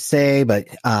easy to say, but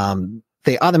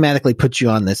they automatically put you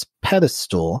on this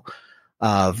pedestal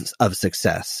of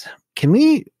success. Can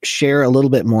we share a little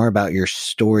bit more about your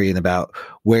story and about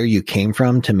where you came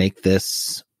from to make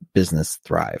this business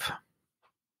thrive?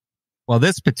 Well,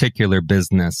 this particular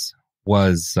business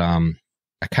was, I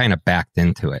kind of backed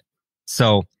into it.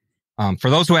 So, for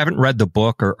those who haven't read the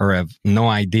book or have no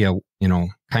idea,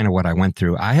 kind of what I went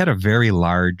through, I had a very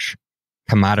large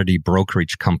commodity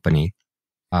brokerage company,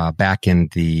 back in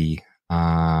the,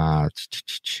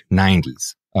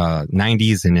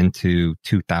 90s and into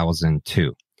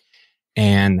 2002.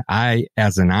 And I,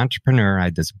 as an entrepreneur, I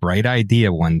had this bright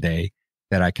idea one day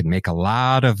that I could make a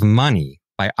lot of money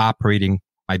by operating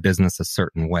my business a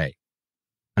certain way.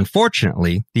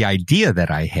 Unfortunately, the idea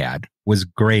that I had was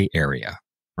gray area,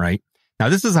 right? Now,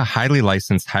 this is a highly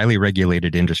licensed, highly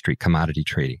regulated industry, commodity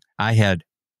trading. I had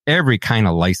every kind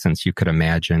of license you could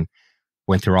imagine,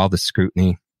 went through all the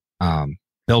scrutiny,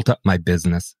 built up my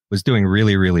business, was doing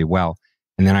really, really well.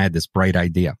 And then I had this bright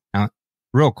idea. Now,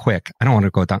 real quick, I don't want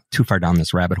to go too far down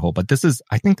this rabbit hole, but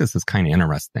I think this is kind of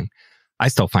interesting. I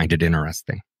still find it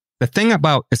interesting. The thing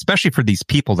about, especially for these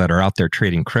people that are out there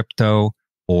trading crypto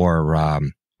or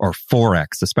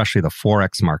Forex, especially the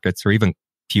Forex markets or even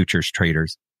futures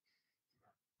traders,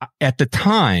 at the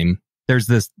time, there's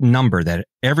this number that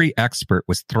every expert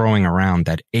was throwing around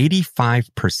that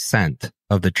 85%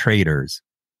 of the traders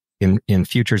in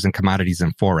futures and commodities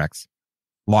and Forex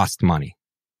lost money,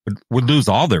 would lose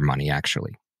all their money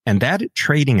actually. And that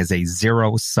trading is a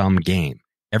zero-sum game.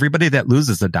 Everybody that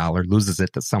loses $1 loses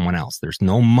it to someone else. There's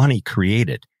no money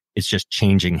created. It's just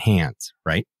changing hands,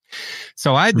 right?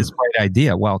 So I had this bright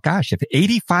idea. Well, gosh, if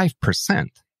 85%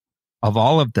 of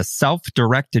all of the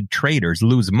self-directed traders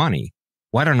lose money,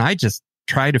 why don't I just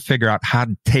try to figure out how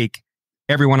to take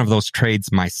every one of those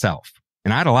trades myself?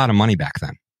 And I had a lot of money back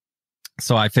then.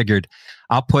 So I figured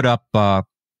I'll put up,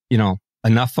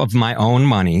 enough of my own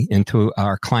money into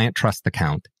our client trust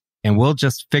account. and we'll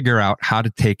just figure out how to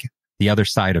take the other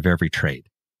side of every trade.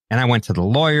 And I went to the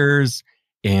lawyers,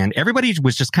 and everybody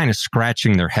was just kind of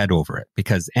scratching their head over it,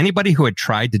 because anybody who had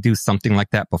tried to do something like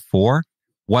that before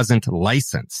wasn't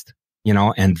licensed,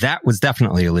 and that was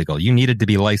definitely illegal. You needed to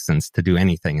be licensed to do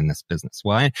anything in this business.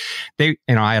 Well, I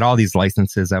had all these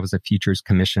licenses. I was a futures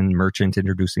commission merchant,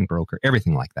 introducing broker,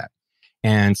 everything like that.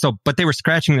 And so, but they were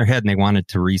scratching their head and they wanted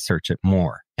to research it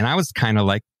more. And I was kind of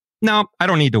like, no, I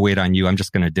don't need to wait on you. I'm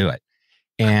just going to do it.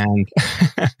 And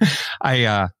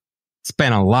I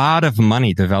spent a lot of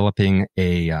money developing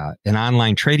an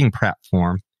online trading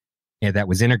platform that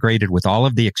was integrated with all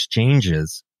of the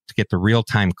exchanges to get the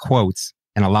real-time quotes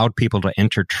and allowed people to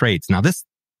enter trades. Now, this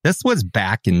was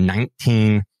back in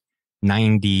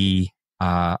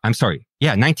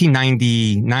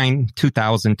 1999,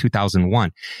 2000,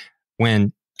 2001,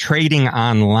 when trading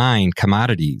online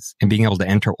commodities and being able to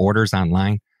enter orders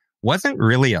online wasn't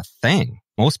really a thing.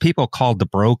 Most people called the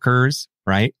brokers,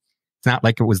 right? It's not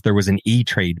like there was an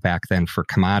E-Trade back then for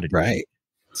commodities. Right.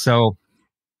 So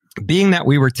being that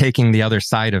we were taking the other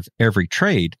side of every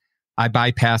trade, I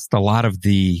bypassed a lot of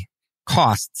the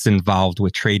costs involved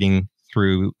with trading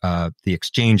through the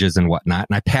exchanges and whatnot.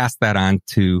 And I passed that on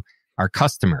to our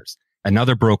customers.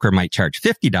 Another broker might charge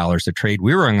 $50 a trade.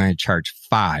 We were going to charge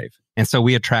 $5. And so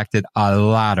we attracted a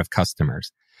lot of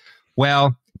customers.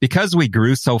 Well, because we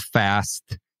grew so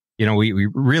fast, we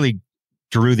really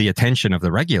drew the attention of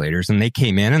the regulators, and they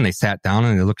came in and they sat down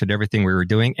and they looked at everything we were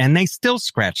doing, and they still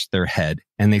scratched their head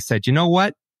and they said, you know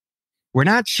what? We're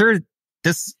not sure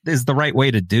this is the right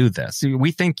way to do this.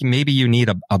 We think maybe you need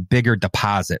a bigger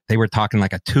deposit. They were talking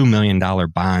like a $2 million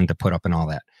bond to put up and all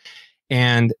that.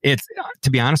 And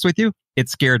to be honest with you, it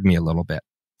scared me a little bit.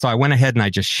 So I went ahead and I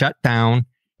just shut down,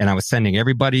 and I was sending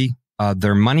everybody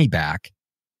their money back.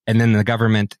 And then the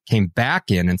government came back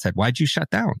in and said, why'd you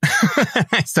shut down?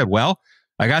 I said, well,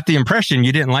 I got the impression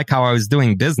you didn't like how I was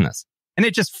doing business. And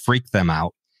it just freaked them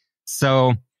out.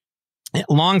 So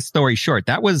long story short,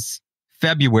 that was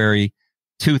February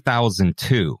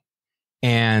 2002.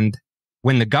 And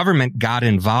when the government got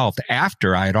involved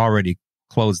after I had already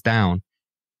closed down,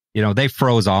 they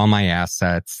froze all my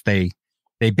assets. They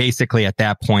basically at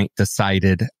that point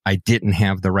decided I didn't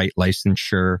have the right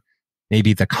licensure.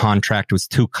 Maybe the contract was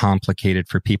too complicated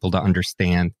for people to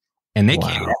understand. And they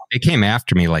came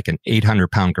after me like an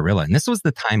 800-pound gorilla. And this was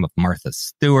the time of Martha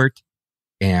Stewart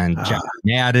and John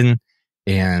Madden.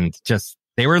 And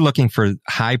they were looking for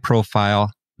high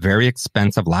profile, very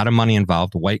expensive, a lot of money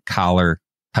involved, white collar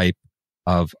type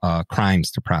of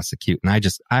crimes to prosecute. And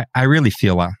I really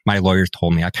feel my lawyers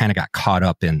told me I kind of got caught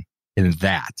up in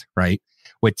that, right?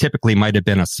 What typically might have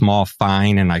been a small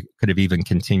fine, and I could have even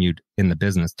continued in the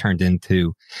business, turned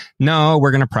into, no,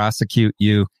 we're going to prosecute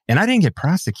you. And I didn't get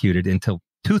prosecuted until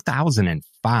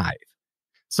 2005.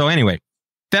 So anyway,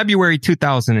 February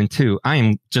 2002, I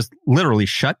am just literally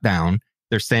shut down.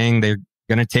 They're saying they're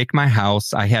going to take my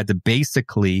house. I had to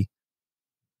basically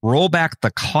roll back the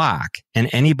clock,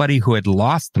 and anybody who had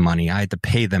lost money, I had to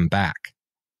pay them back.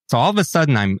 So all of a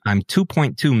sudden, I'm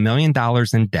 $2.2 million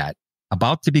in debt,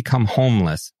 about to become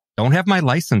homeless, don't have my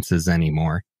licenses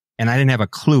anymore, and I didn't have a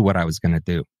clue what I was going to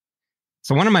do.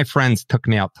 So one of my friends took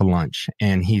me out to lunch,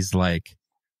 and he's like,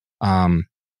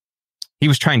 he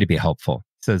was trying to be helpful.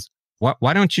 He says,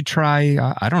 why don't you try,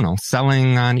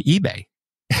 selling on eBay?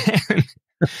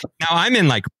 Now I'm in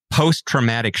like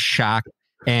post-traumatic shock,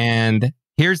 and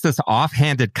here's this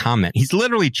offhanded comment. He's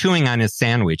literally chewing on his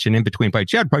sandwich, and in between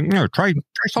bites, try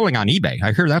selling on eBay.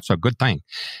 I hear that's a good thing.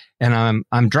 And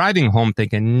I'm driving home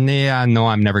thinking, no,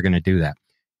 I'm never going to do that.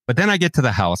 But then I get to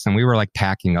the house, and we were like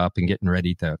packing up and getting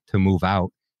ready to move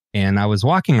out. And I was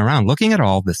walking around looking at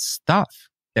all this stuff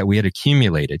that we had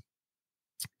accumulated.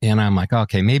 And I'm like,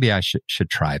 okay, maybe I should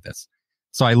try this.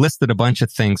 So I listed a bunch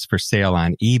of things for sale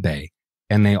on eBay,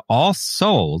 and they all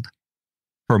sold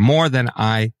for more than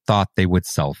I thought they would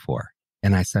sell for.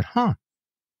 And I said,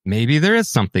 maybe there is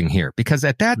something here. Because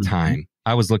at that time,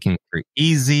 I was looking for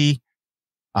easy,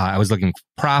 I was looking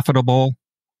profitable,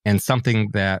 and something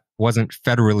that wasn't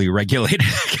federally regulated,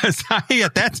 because I,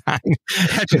 at that time,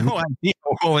 had no idea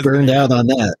what was burned out on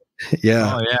that.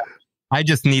 Yeah. Oh, yeah. I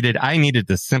needed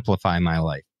to simplify my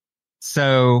life.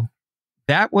 So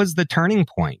that was the turning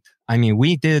point. I mean,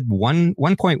 we did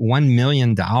 $1.1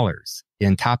 million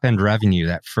in top end revenue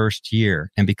that first year.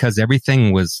 And because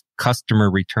everything was customer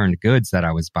returned goods that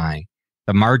I was buying,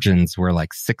 the margins were like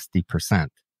 60%.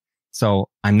 So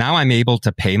I'm able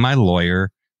to pay my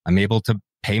lawyer. I'm able to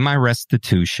pay my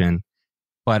restitution,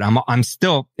 but I'm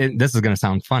still, this is going to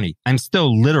sound funny, I'm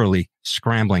still literally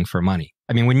scrambling for money.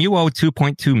 I mean, when you owe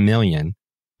 2.2 million,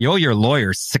 you owe your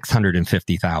lawyer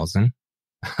 $650,000.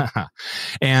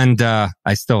 And, I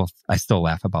still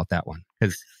laugh about that one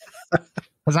because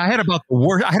I had about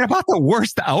the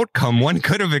worst outcome one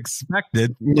could have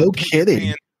expected. No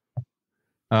kidding.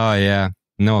 Oh yeah.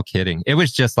 No kidding. It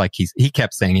was just like he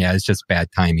kept saying, yeah, it's just bad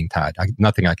timing, Todd.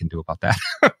 Nothing I can do about that.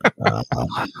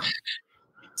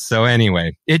 So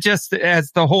anyway, it just,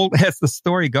 as the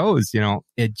story goes,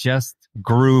 it just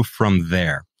grew from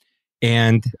there.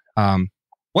 And,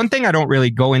 one thing I don't really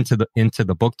go into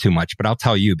the book too much, but I'll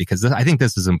tell you because I think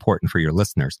this is important for your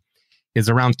listeners, is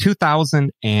around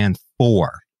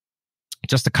 2004,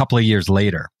 just a couple of years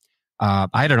later, I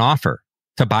had an offer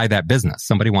to buy that business.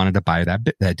 Somebody wanted to buy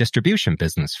that distribution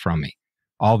business from me.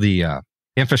 All the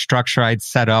infrastructure I'd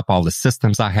set up, all the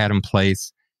systems I had in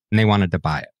place, and they wanted to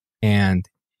buy it. And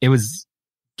it was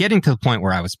getting to the point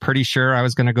where I was pretty sure I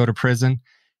was going to go to prison.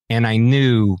 And I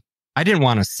knew I didn't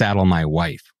want to saddle my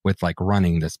wife with like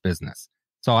running this business.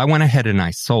 So I went ahead and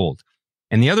I sold.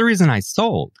 And the other reason I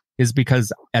sold is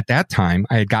because at that time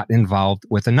I had gotten involved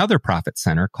with another profit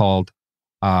center called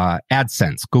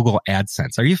AdSense, Google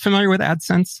AdSense. Are you familiar with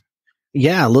AdSense?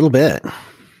 Yeah, a little bit.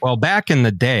 Well, back in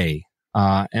the day,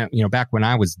 back when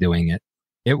I was doing it,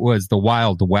 it was the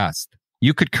Wild West.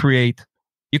 You could create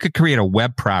a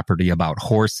web property about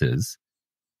horses.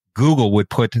 Google would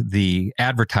put the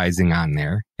advertising on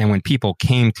there, and when people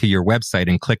came to your website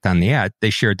and clicked on the ad, they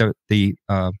shared the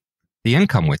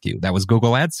income with you. That was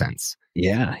Google AdSense.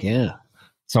 Yeah.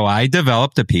 So I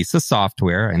developed a piece of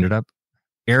software. I ended up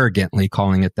arrogantly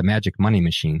calling it the Magic Money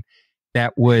Machine,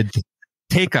 that would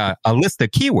take a list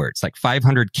of keywords, like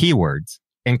 500 keywords,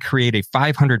 and create a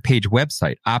 500-page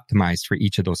website optimized for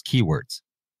each of those keywords.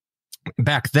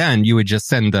 Back then, you would just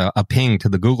send a ping to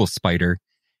the Google Spider,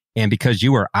 and because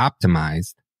you were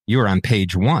optimized, you were on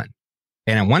page 1.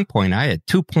 And at one point, I had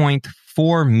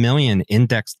 2.4 million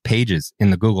indexed pages in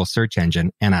the Google search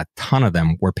engine, and a ton of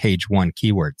them were page 1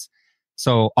 keywords.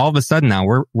 So all of a sudden now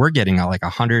we're getting like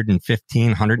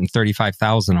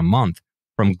 135,000 a month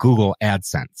from Google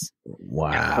AdSense.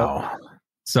 Wow.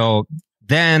 So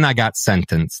then I got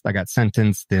sentenced.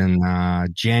 In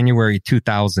January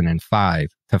 2005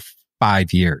 to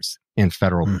 5 years in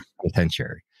federal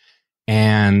penitentiary.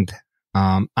 And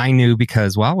I knew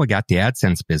because, we got the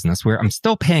AdSense business where I'm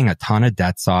still paying a ton of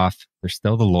debts off. There's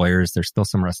still the lawyers. There's still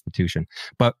some restitution.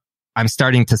 But I'm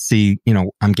starting to see,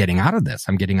 I'm getting out of this.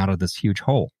 I'm getting out of this huge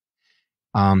hole.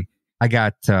 I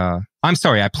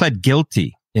pled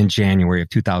guilty in January of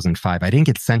 2005. I didn't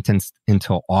get sentenced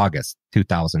until August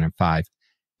 2005.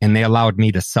 And they allowed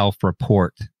me to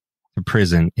self-report to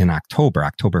prison in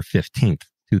October 15th,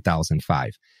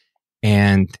 2005.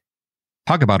 And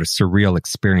talk about a surreal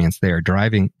experience there,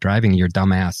 driving your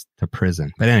dumb ass to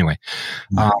prison. But anyway,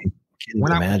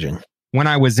 when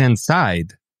I was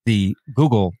inside, the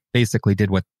Google basically did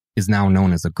what is now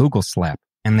known as a Google slap,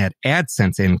 and that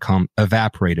AdSense income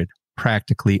evaporated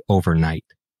practically overnight.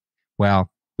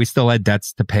 Well, we still had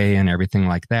debts to pay and everything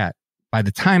like that. By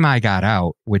the time I got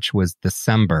out, which was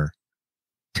December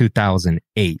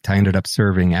 2008, I ended up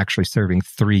serving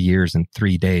 3 years and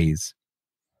 3 days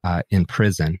in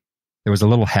prison. There was a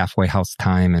little halfway house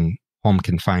time and home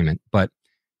confinement, but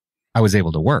I was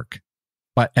able to work.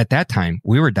 But at that time,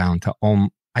 we were down to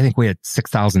I think we had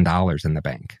 $6,000 in the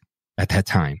bank at that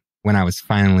time when I was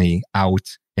finally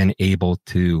out and able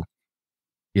to,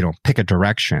 pick a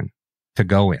direction to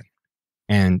go in.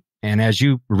 And as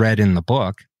you read in the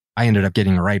book, I ended up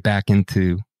getting right back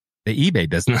into the eBay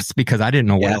business because I didn't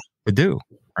know what to do.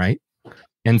 Right.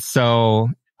 And so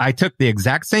I took the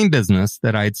exact same business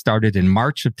that I had started in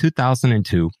March of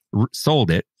 2002,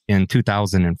 sold it in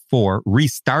 2004,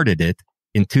 restarted it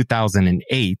in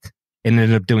 2008, and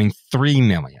ended up doing $3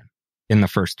 million in the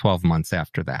first 12 months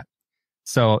after that.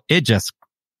 So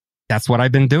that's what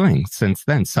I've been doing since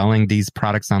then, selling these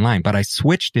products online. But I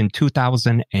switched in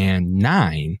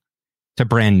 2009 to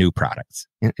brand new products.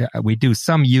 We do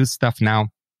some used stuff now,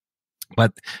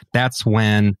 but that's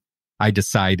when I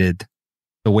decided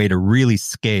the way to really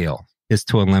scale is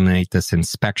to eliminate this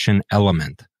inspection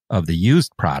element of the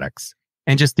used products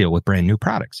and just deal with brand new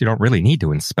products. You don't really need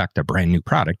to inspect a brand new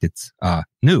product. It's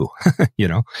new, Right.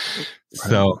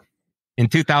 So in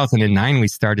 2009, we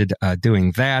started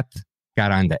doing that,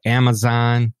 got onto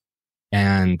Amazon,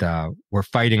 and we're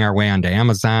fighting our way onto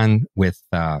Amazon with,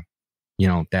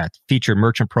 that featured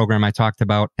merchant program I talked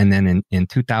about. And then in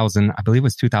 2000, I believe it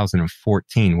was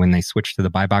 2014, when they switched to the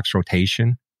buy box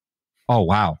rotation. Oh,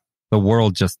 wow. The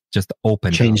world just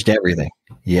opened. Changed everything.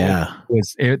 Yeah.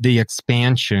 The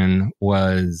expansion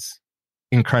was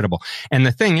incredible. And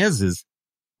the thing is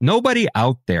nobody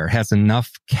out there has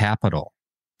enough capital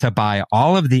to buy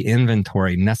all of the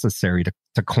inventory necessary to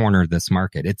corner this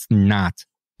market. It's not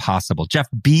possible. Jeff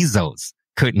Bezos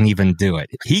couldn't even do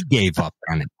it. He gave up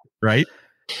on it, right?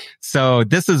 So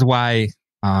this is why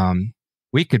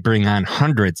we could bring on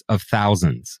hundreds of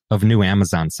thousands of new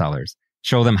Amazon sellers,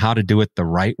 show them how to do it the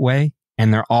right way,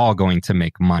 and they're all going to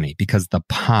make money because the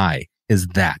pie is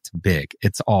that big.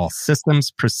 It's all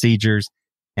systems, procedures,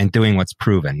 and doing what's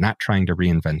proven, not trying to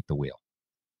reinvent the wheel.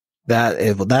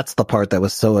 That's the part that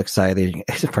was so exciting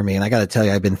for me. And I got to tell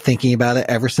you, I've been thinking about it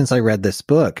ever since I read this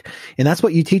book. And that's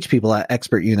what you teach people at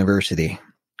Expert University,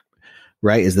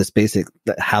 right? Is this basic,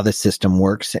 how the system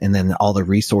works, and then all the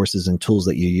resources and tools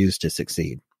that you use to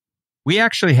succeed. We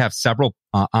actually have several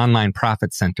online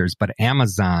profit centers, but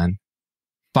Amazon,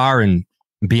 far and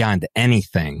beyond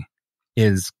anything,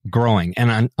 is growing.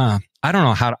 And I don't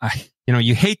know how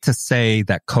you hate to say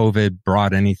that COVID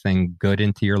brought anything good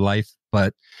into your life,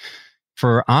 but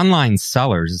for online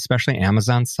sellers, especially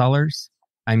Amazon sellers,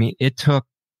 I mean, it took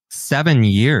 7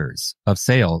 years of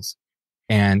sales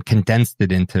and condensed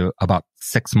it into about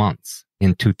 6 months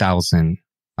in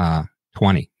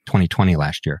 2020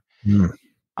 last year.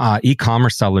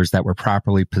 E-commerce sellers that were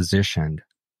properly positioned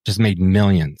just made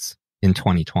millions in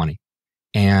 2020.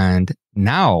 And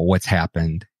now what's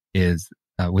happened is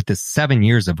with this 7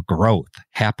 years of growth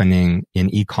happening in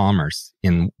e-commerce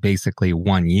in basically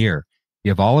 1 year, you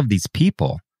have all of these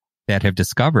people that have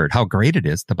discovered how great it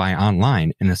is to buy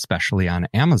online, and especially on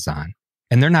Amazon.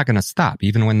 And they're not going to stop,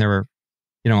 even when they're,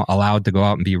 allowed to go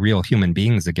out and be real human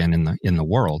beings again in the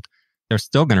world. They're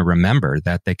still going to remember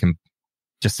that they can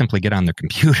just simply get on their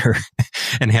computer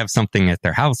and have something at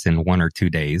their house in 1 or 2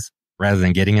 days, rather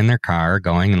than getting in their car,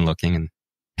 going and looking and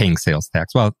paying sales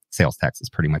tax. Well, sales tax is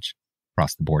pretty much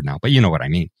across the board now, but you know what I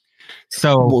mean.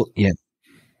 So,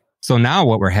 So now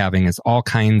what we're having is all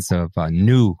kinds of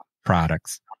new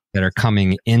products that are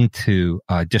coming into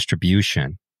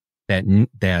distribution that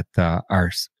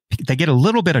they get a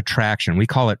little bit of traction. We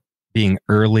call it being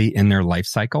early in their life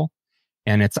cycle.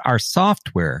 And it's our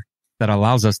software that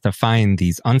allows us to find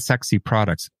these unsexy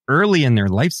products early in their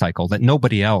life cycle that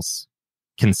nobody else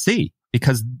can see,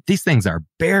 because these things are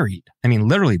buried. I mean,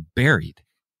 literally buried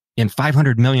in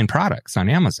 500 million products on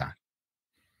Amazon.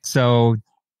 So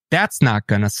that's not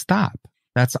going to stop.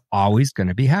 That's always going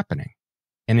to be happening.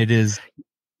 And it is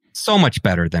so much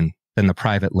better than the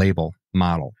private label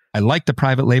model. I like the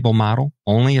private label model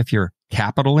only if you're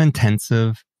capital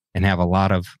intensive and have a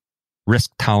lot of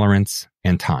risk tolerance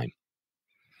and time.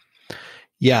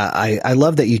 Yeah, I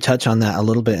love that you touch on that a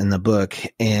little bit in the book.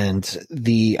 And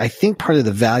I think part of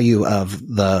the value of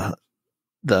the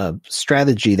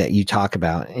strategy that you talk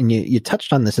about, and you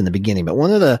touched on this in the beginning, but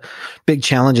one of the big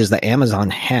challenges that Amazon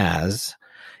has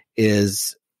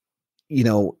is,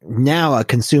 now a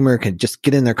consumer can just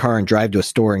get in their car and drive to a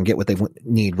store and get what they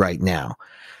need right now.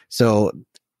 So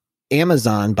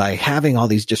Amazon, by having all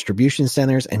these distribution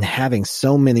centers and having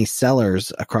so many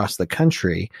sellers across the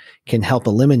country, can help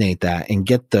eliminate that and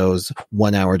get those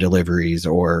 1 hour deliveries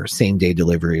or same day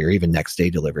delivery or even next day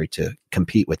delivery to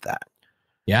compete with that.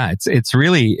 Yeah,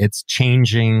 it's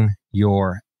changing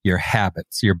your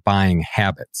habits, your buying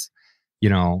habits.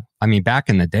 I mean, back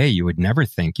in the day, you would never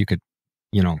think you could,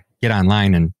 get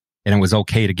online and it was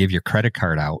okay to give your credit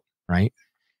card out, right?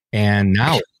 And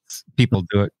now people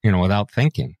do it, without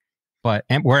thinking.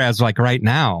 Whereas like right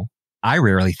now, I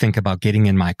rarely think about getting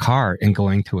in my car and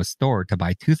going to a store to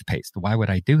buy toothpaste. Why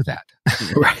would I do that?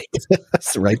 Right.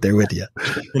 That's right there with you.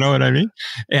 You know what I mean?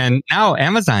 And now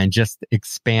Amazon just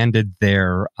expanded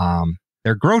their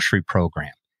grocery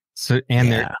program. So,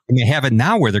 and they have it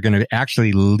now where they're going to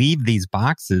actually leave these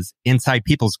boxes inside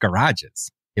people's garages.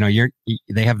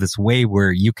 They have this way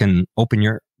where you can open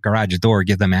your garage door,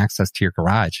 give them access to your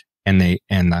garage, and the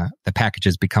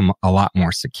packages become a lot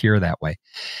more secure that way.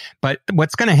 But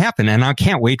what's going to happen, and I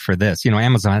can't wait for this,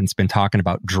 Amazon's been talking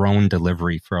about drone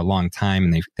delivery for a long time,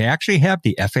 and they actually have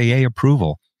the FAA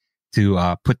approval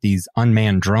to put these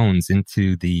unmanned drones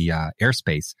into the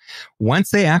airspace. Once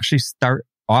they actually start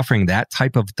offering that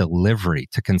type of delivery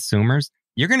to consumers,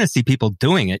 you're going to see people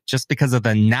doing it just because of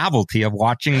the novelty of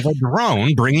watching the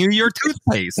drone bring you your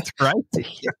toothpaste, right?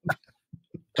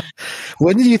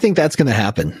 When do you think that's going to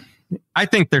happen? I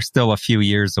think they're still a few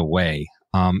years away.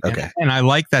 Okay. And I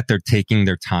like that they're taking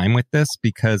their time with this,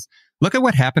 because look at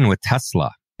what happened with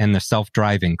Tesla and the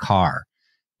self-driving car.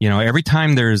 Every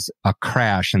time there's a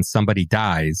crash and somebody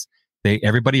dies,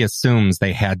 everybody assumes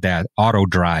they had that auto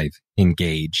drive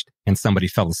engaged and somebody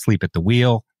fell asleep at the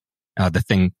wheel. The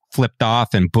thing flipped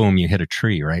off and boom, you hit a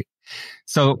tree, right?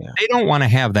 So they don't want to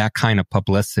have that kind of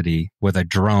publicity with a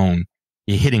drone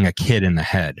hitting a kid in the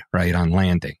head, right, on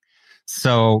landing.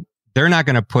 So they're not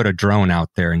going to put a drone out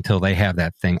there until they have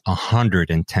that thing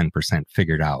 110%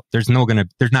 figured out. There's not going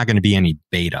to be any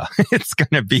beta. It's going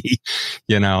to be,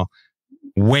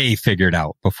 way figured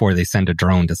out before they send a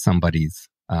drone to somebody's,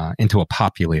 into a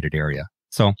populated area.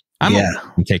 So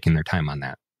I'm taking their time on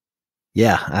that.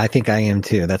 Yeah, I think I am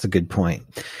too. That's a good point.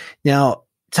 Now,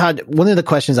 Todd, one of the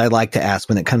questions I like to ask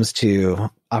when it comes to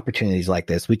opportunities like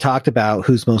this, we talked about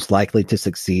who's most likely to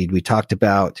succeed. We talked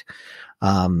about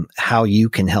how you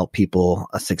can help people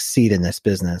succeed in this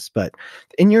business. But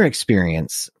in your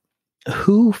experience,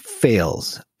 who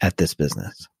fails at this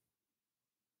business?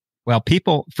 Well,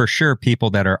 people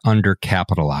that are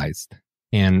undercapitalized.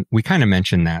 And we kind of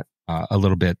mentioned that a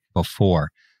little bit before.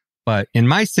 But in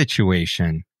my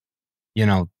situation,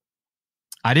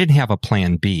 I didn't have a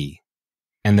plan B.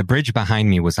 And the bridge behind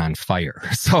me was on fire.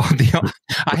 So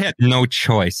I had no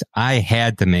choice. I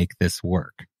had to make this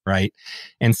work, right?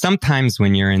 And sometimes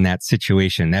when you're in that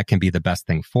situation, that can be the best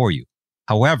thing for you.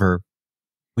 However,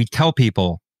 we tell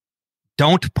people,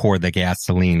 don't pour the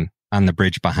gasoline on the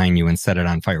bridge behind you and set it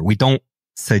on fire. We don't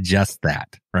suggest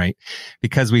that, right?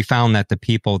 Because we found that the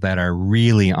people that are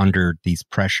really under these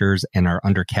pressures and are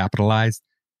undercapitalized,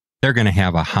 they're going to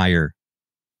have a higher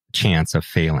chance of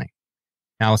failing.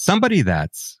 Now, somebody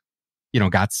that's,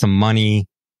 got some money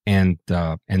and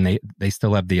they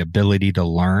still have the ability to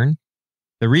learn,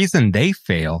 the reason they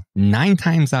fail 9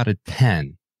 times out of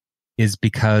 10 is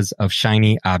because of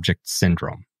shiny object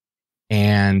syndrome.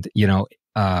 And,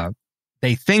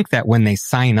 they think that when they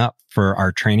sign up for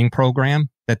our training program,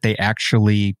 that they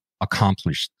actually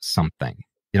accomplished something.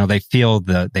 They feel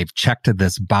they've checked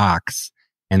this box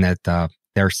and that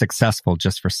they're successful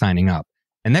just for signing up.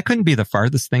 And that couldn't be the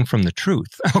farthest thing from the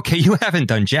truth. Okay, you haven't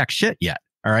done jack shit yet.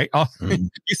 All right. You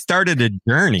started a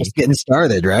journey. Just getting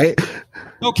started, right?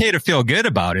 Okay to feel good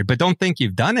about it, but don't think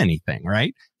you've done anything,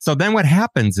 right? So then what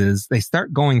happens is they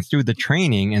start going through the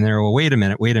training and they're, well, wait a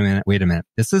minute.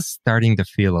 This is starting to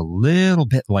feel a little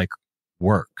bit like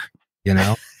work, and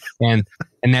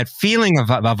that feeling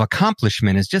of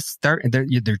accomplishment is just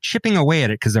they're chipping away at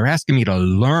it because they're asking me to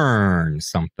learn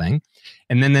something.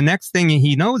 And then the next thing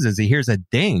he knows is he hears a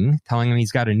ding telling him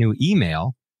he's got a new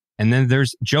email. And then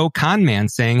there's Joe Conman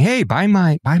saying, hey, buy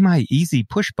my easy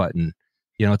push button.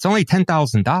 It's only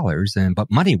 $10,000 but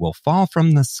money will fall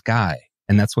from the sky.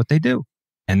 And that's what they do.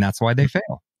 And that's why they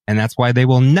fail. And that's why they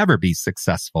will never be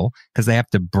successful, because they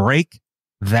have to break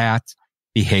that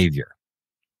behavior.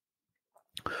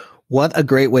 What a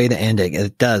great way to end it.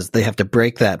 It does. They have to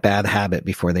break that bad habit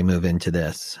before they move into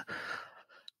this.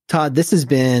 Todd, this has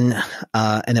been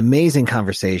an amazing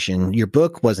conversation. Your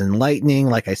book was enlightening.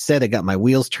 Like I said, it got my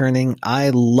wheels turning.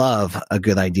 I love a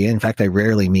good idea. In fact, I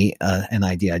rarely meet an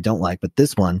idea I don't like, but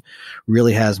this one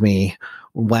really has me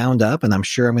wound up, and I'm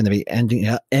sure I'm going to be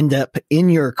end up in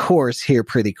your course here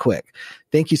pretty quick.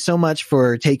 Thank you so much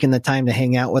for taking the time to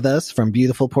hang out with us from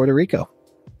beautiful Puerto Rico.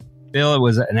 Bill, it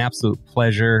was an absolute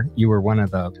pleasure. You were one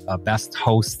of the best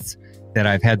hosts that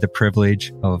I've had the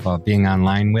privilege of being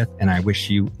online with, and I wish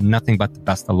you nothing but the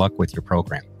best of luck with your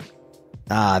program.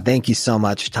 Thank you so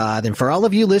much, Todd. And for all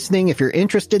of you listening, if you're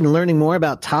interested in learning more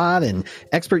about Todd and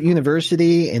Expert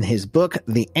University and his book,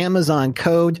 The Amazon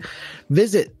Code,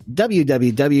 visit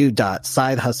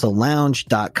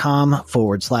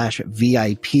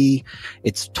www.sidehustlelounge.com/VIP.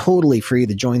 It's totally free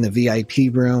to join the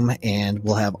VIP room, and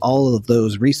we'll have all of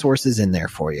those resources in there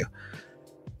for you.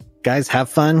 Guys, have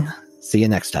fun. See you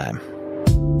next time.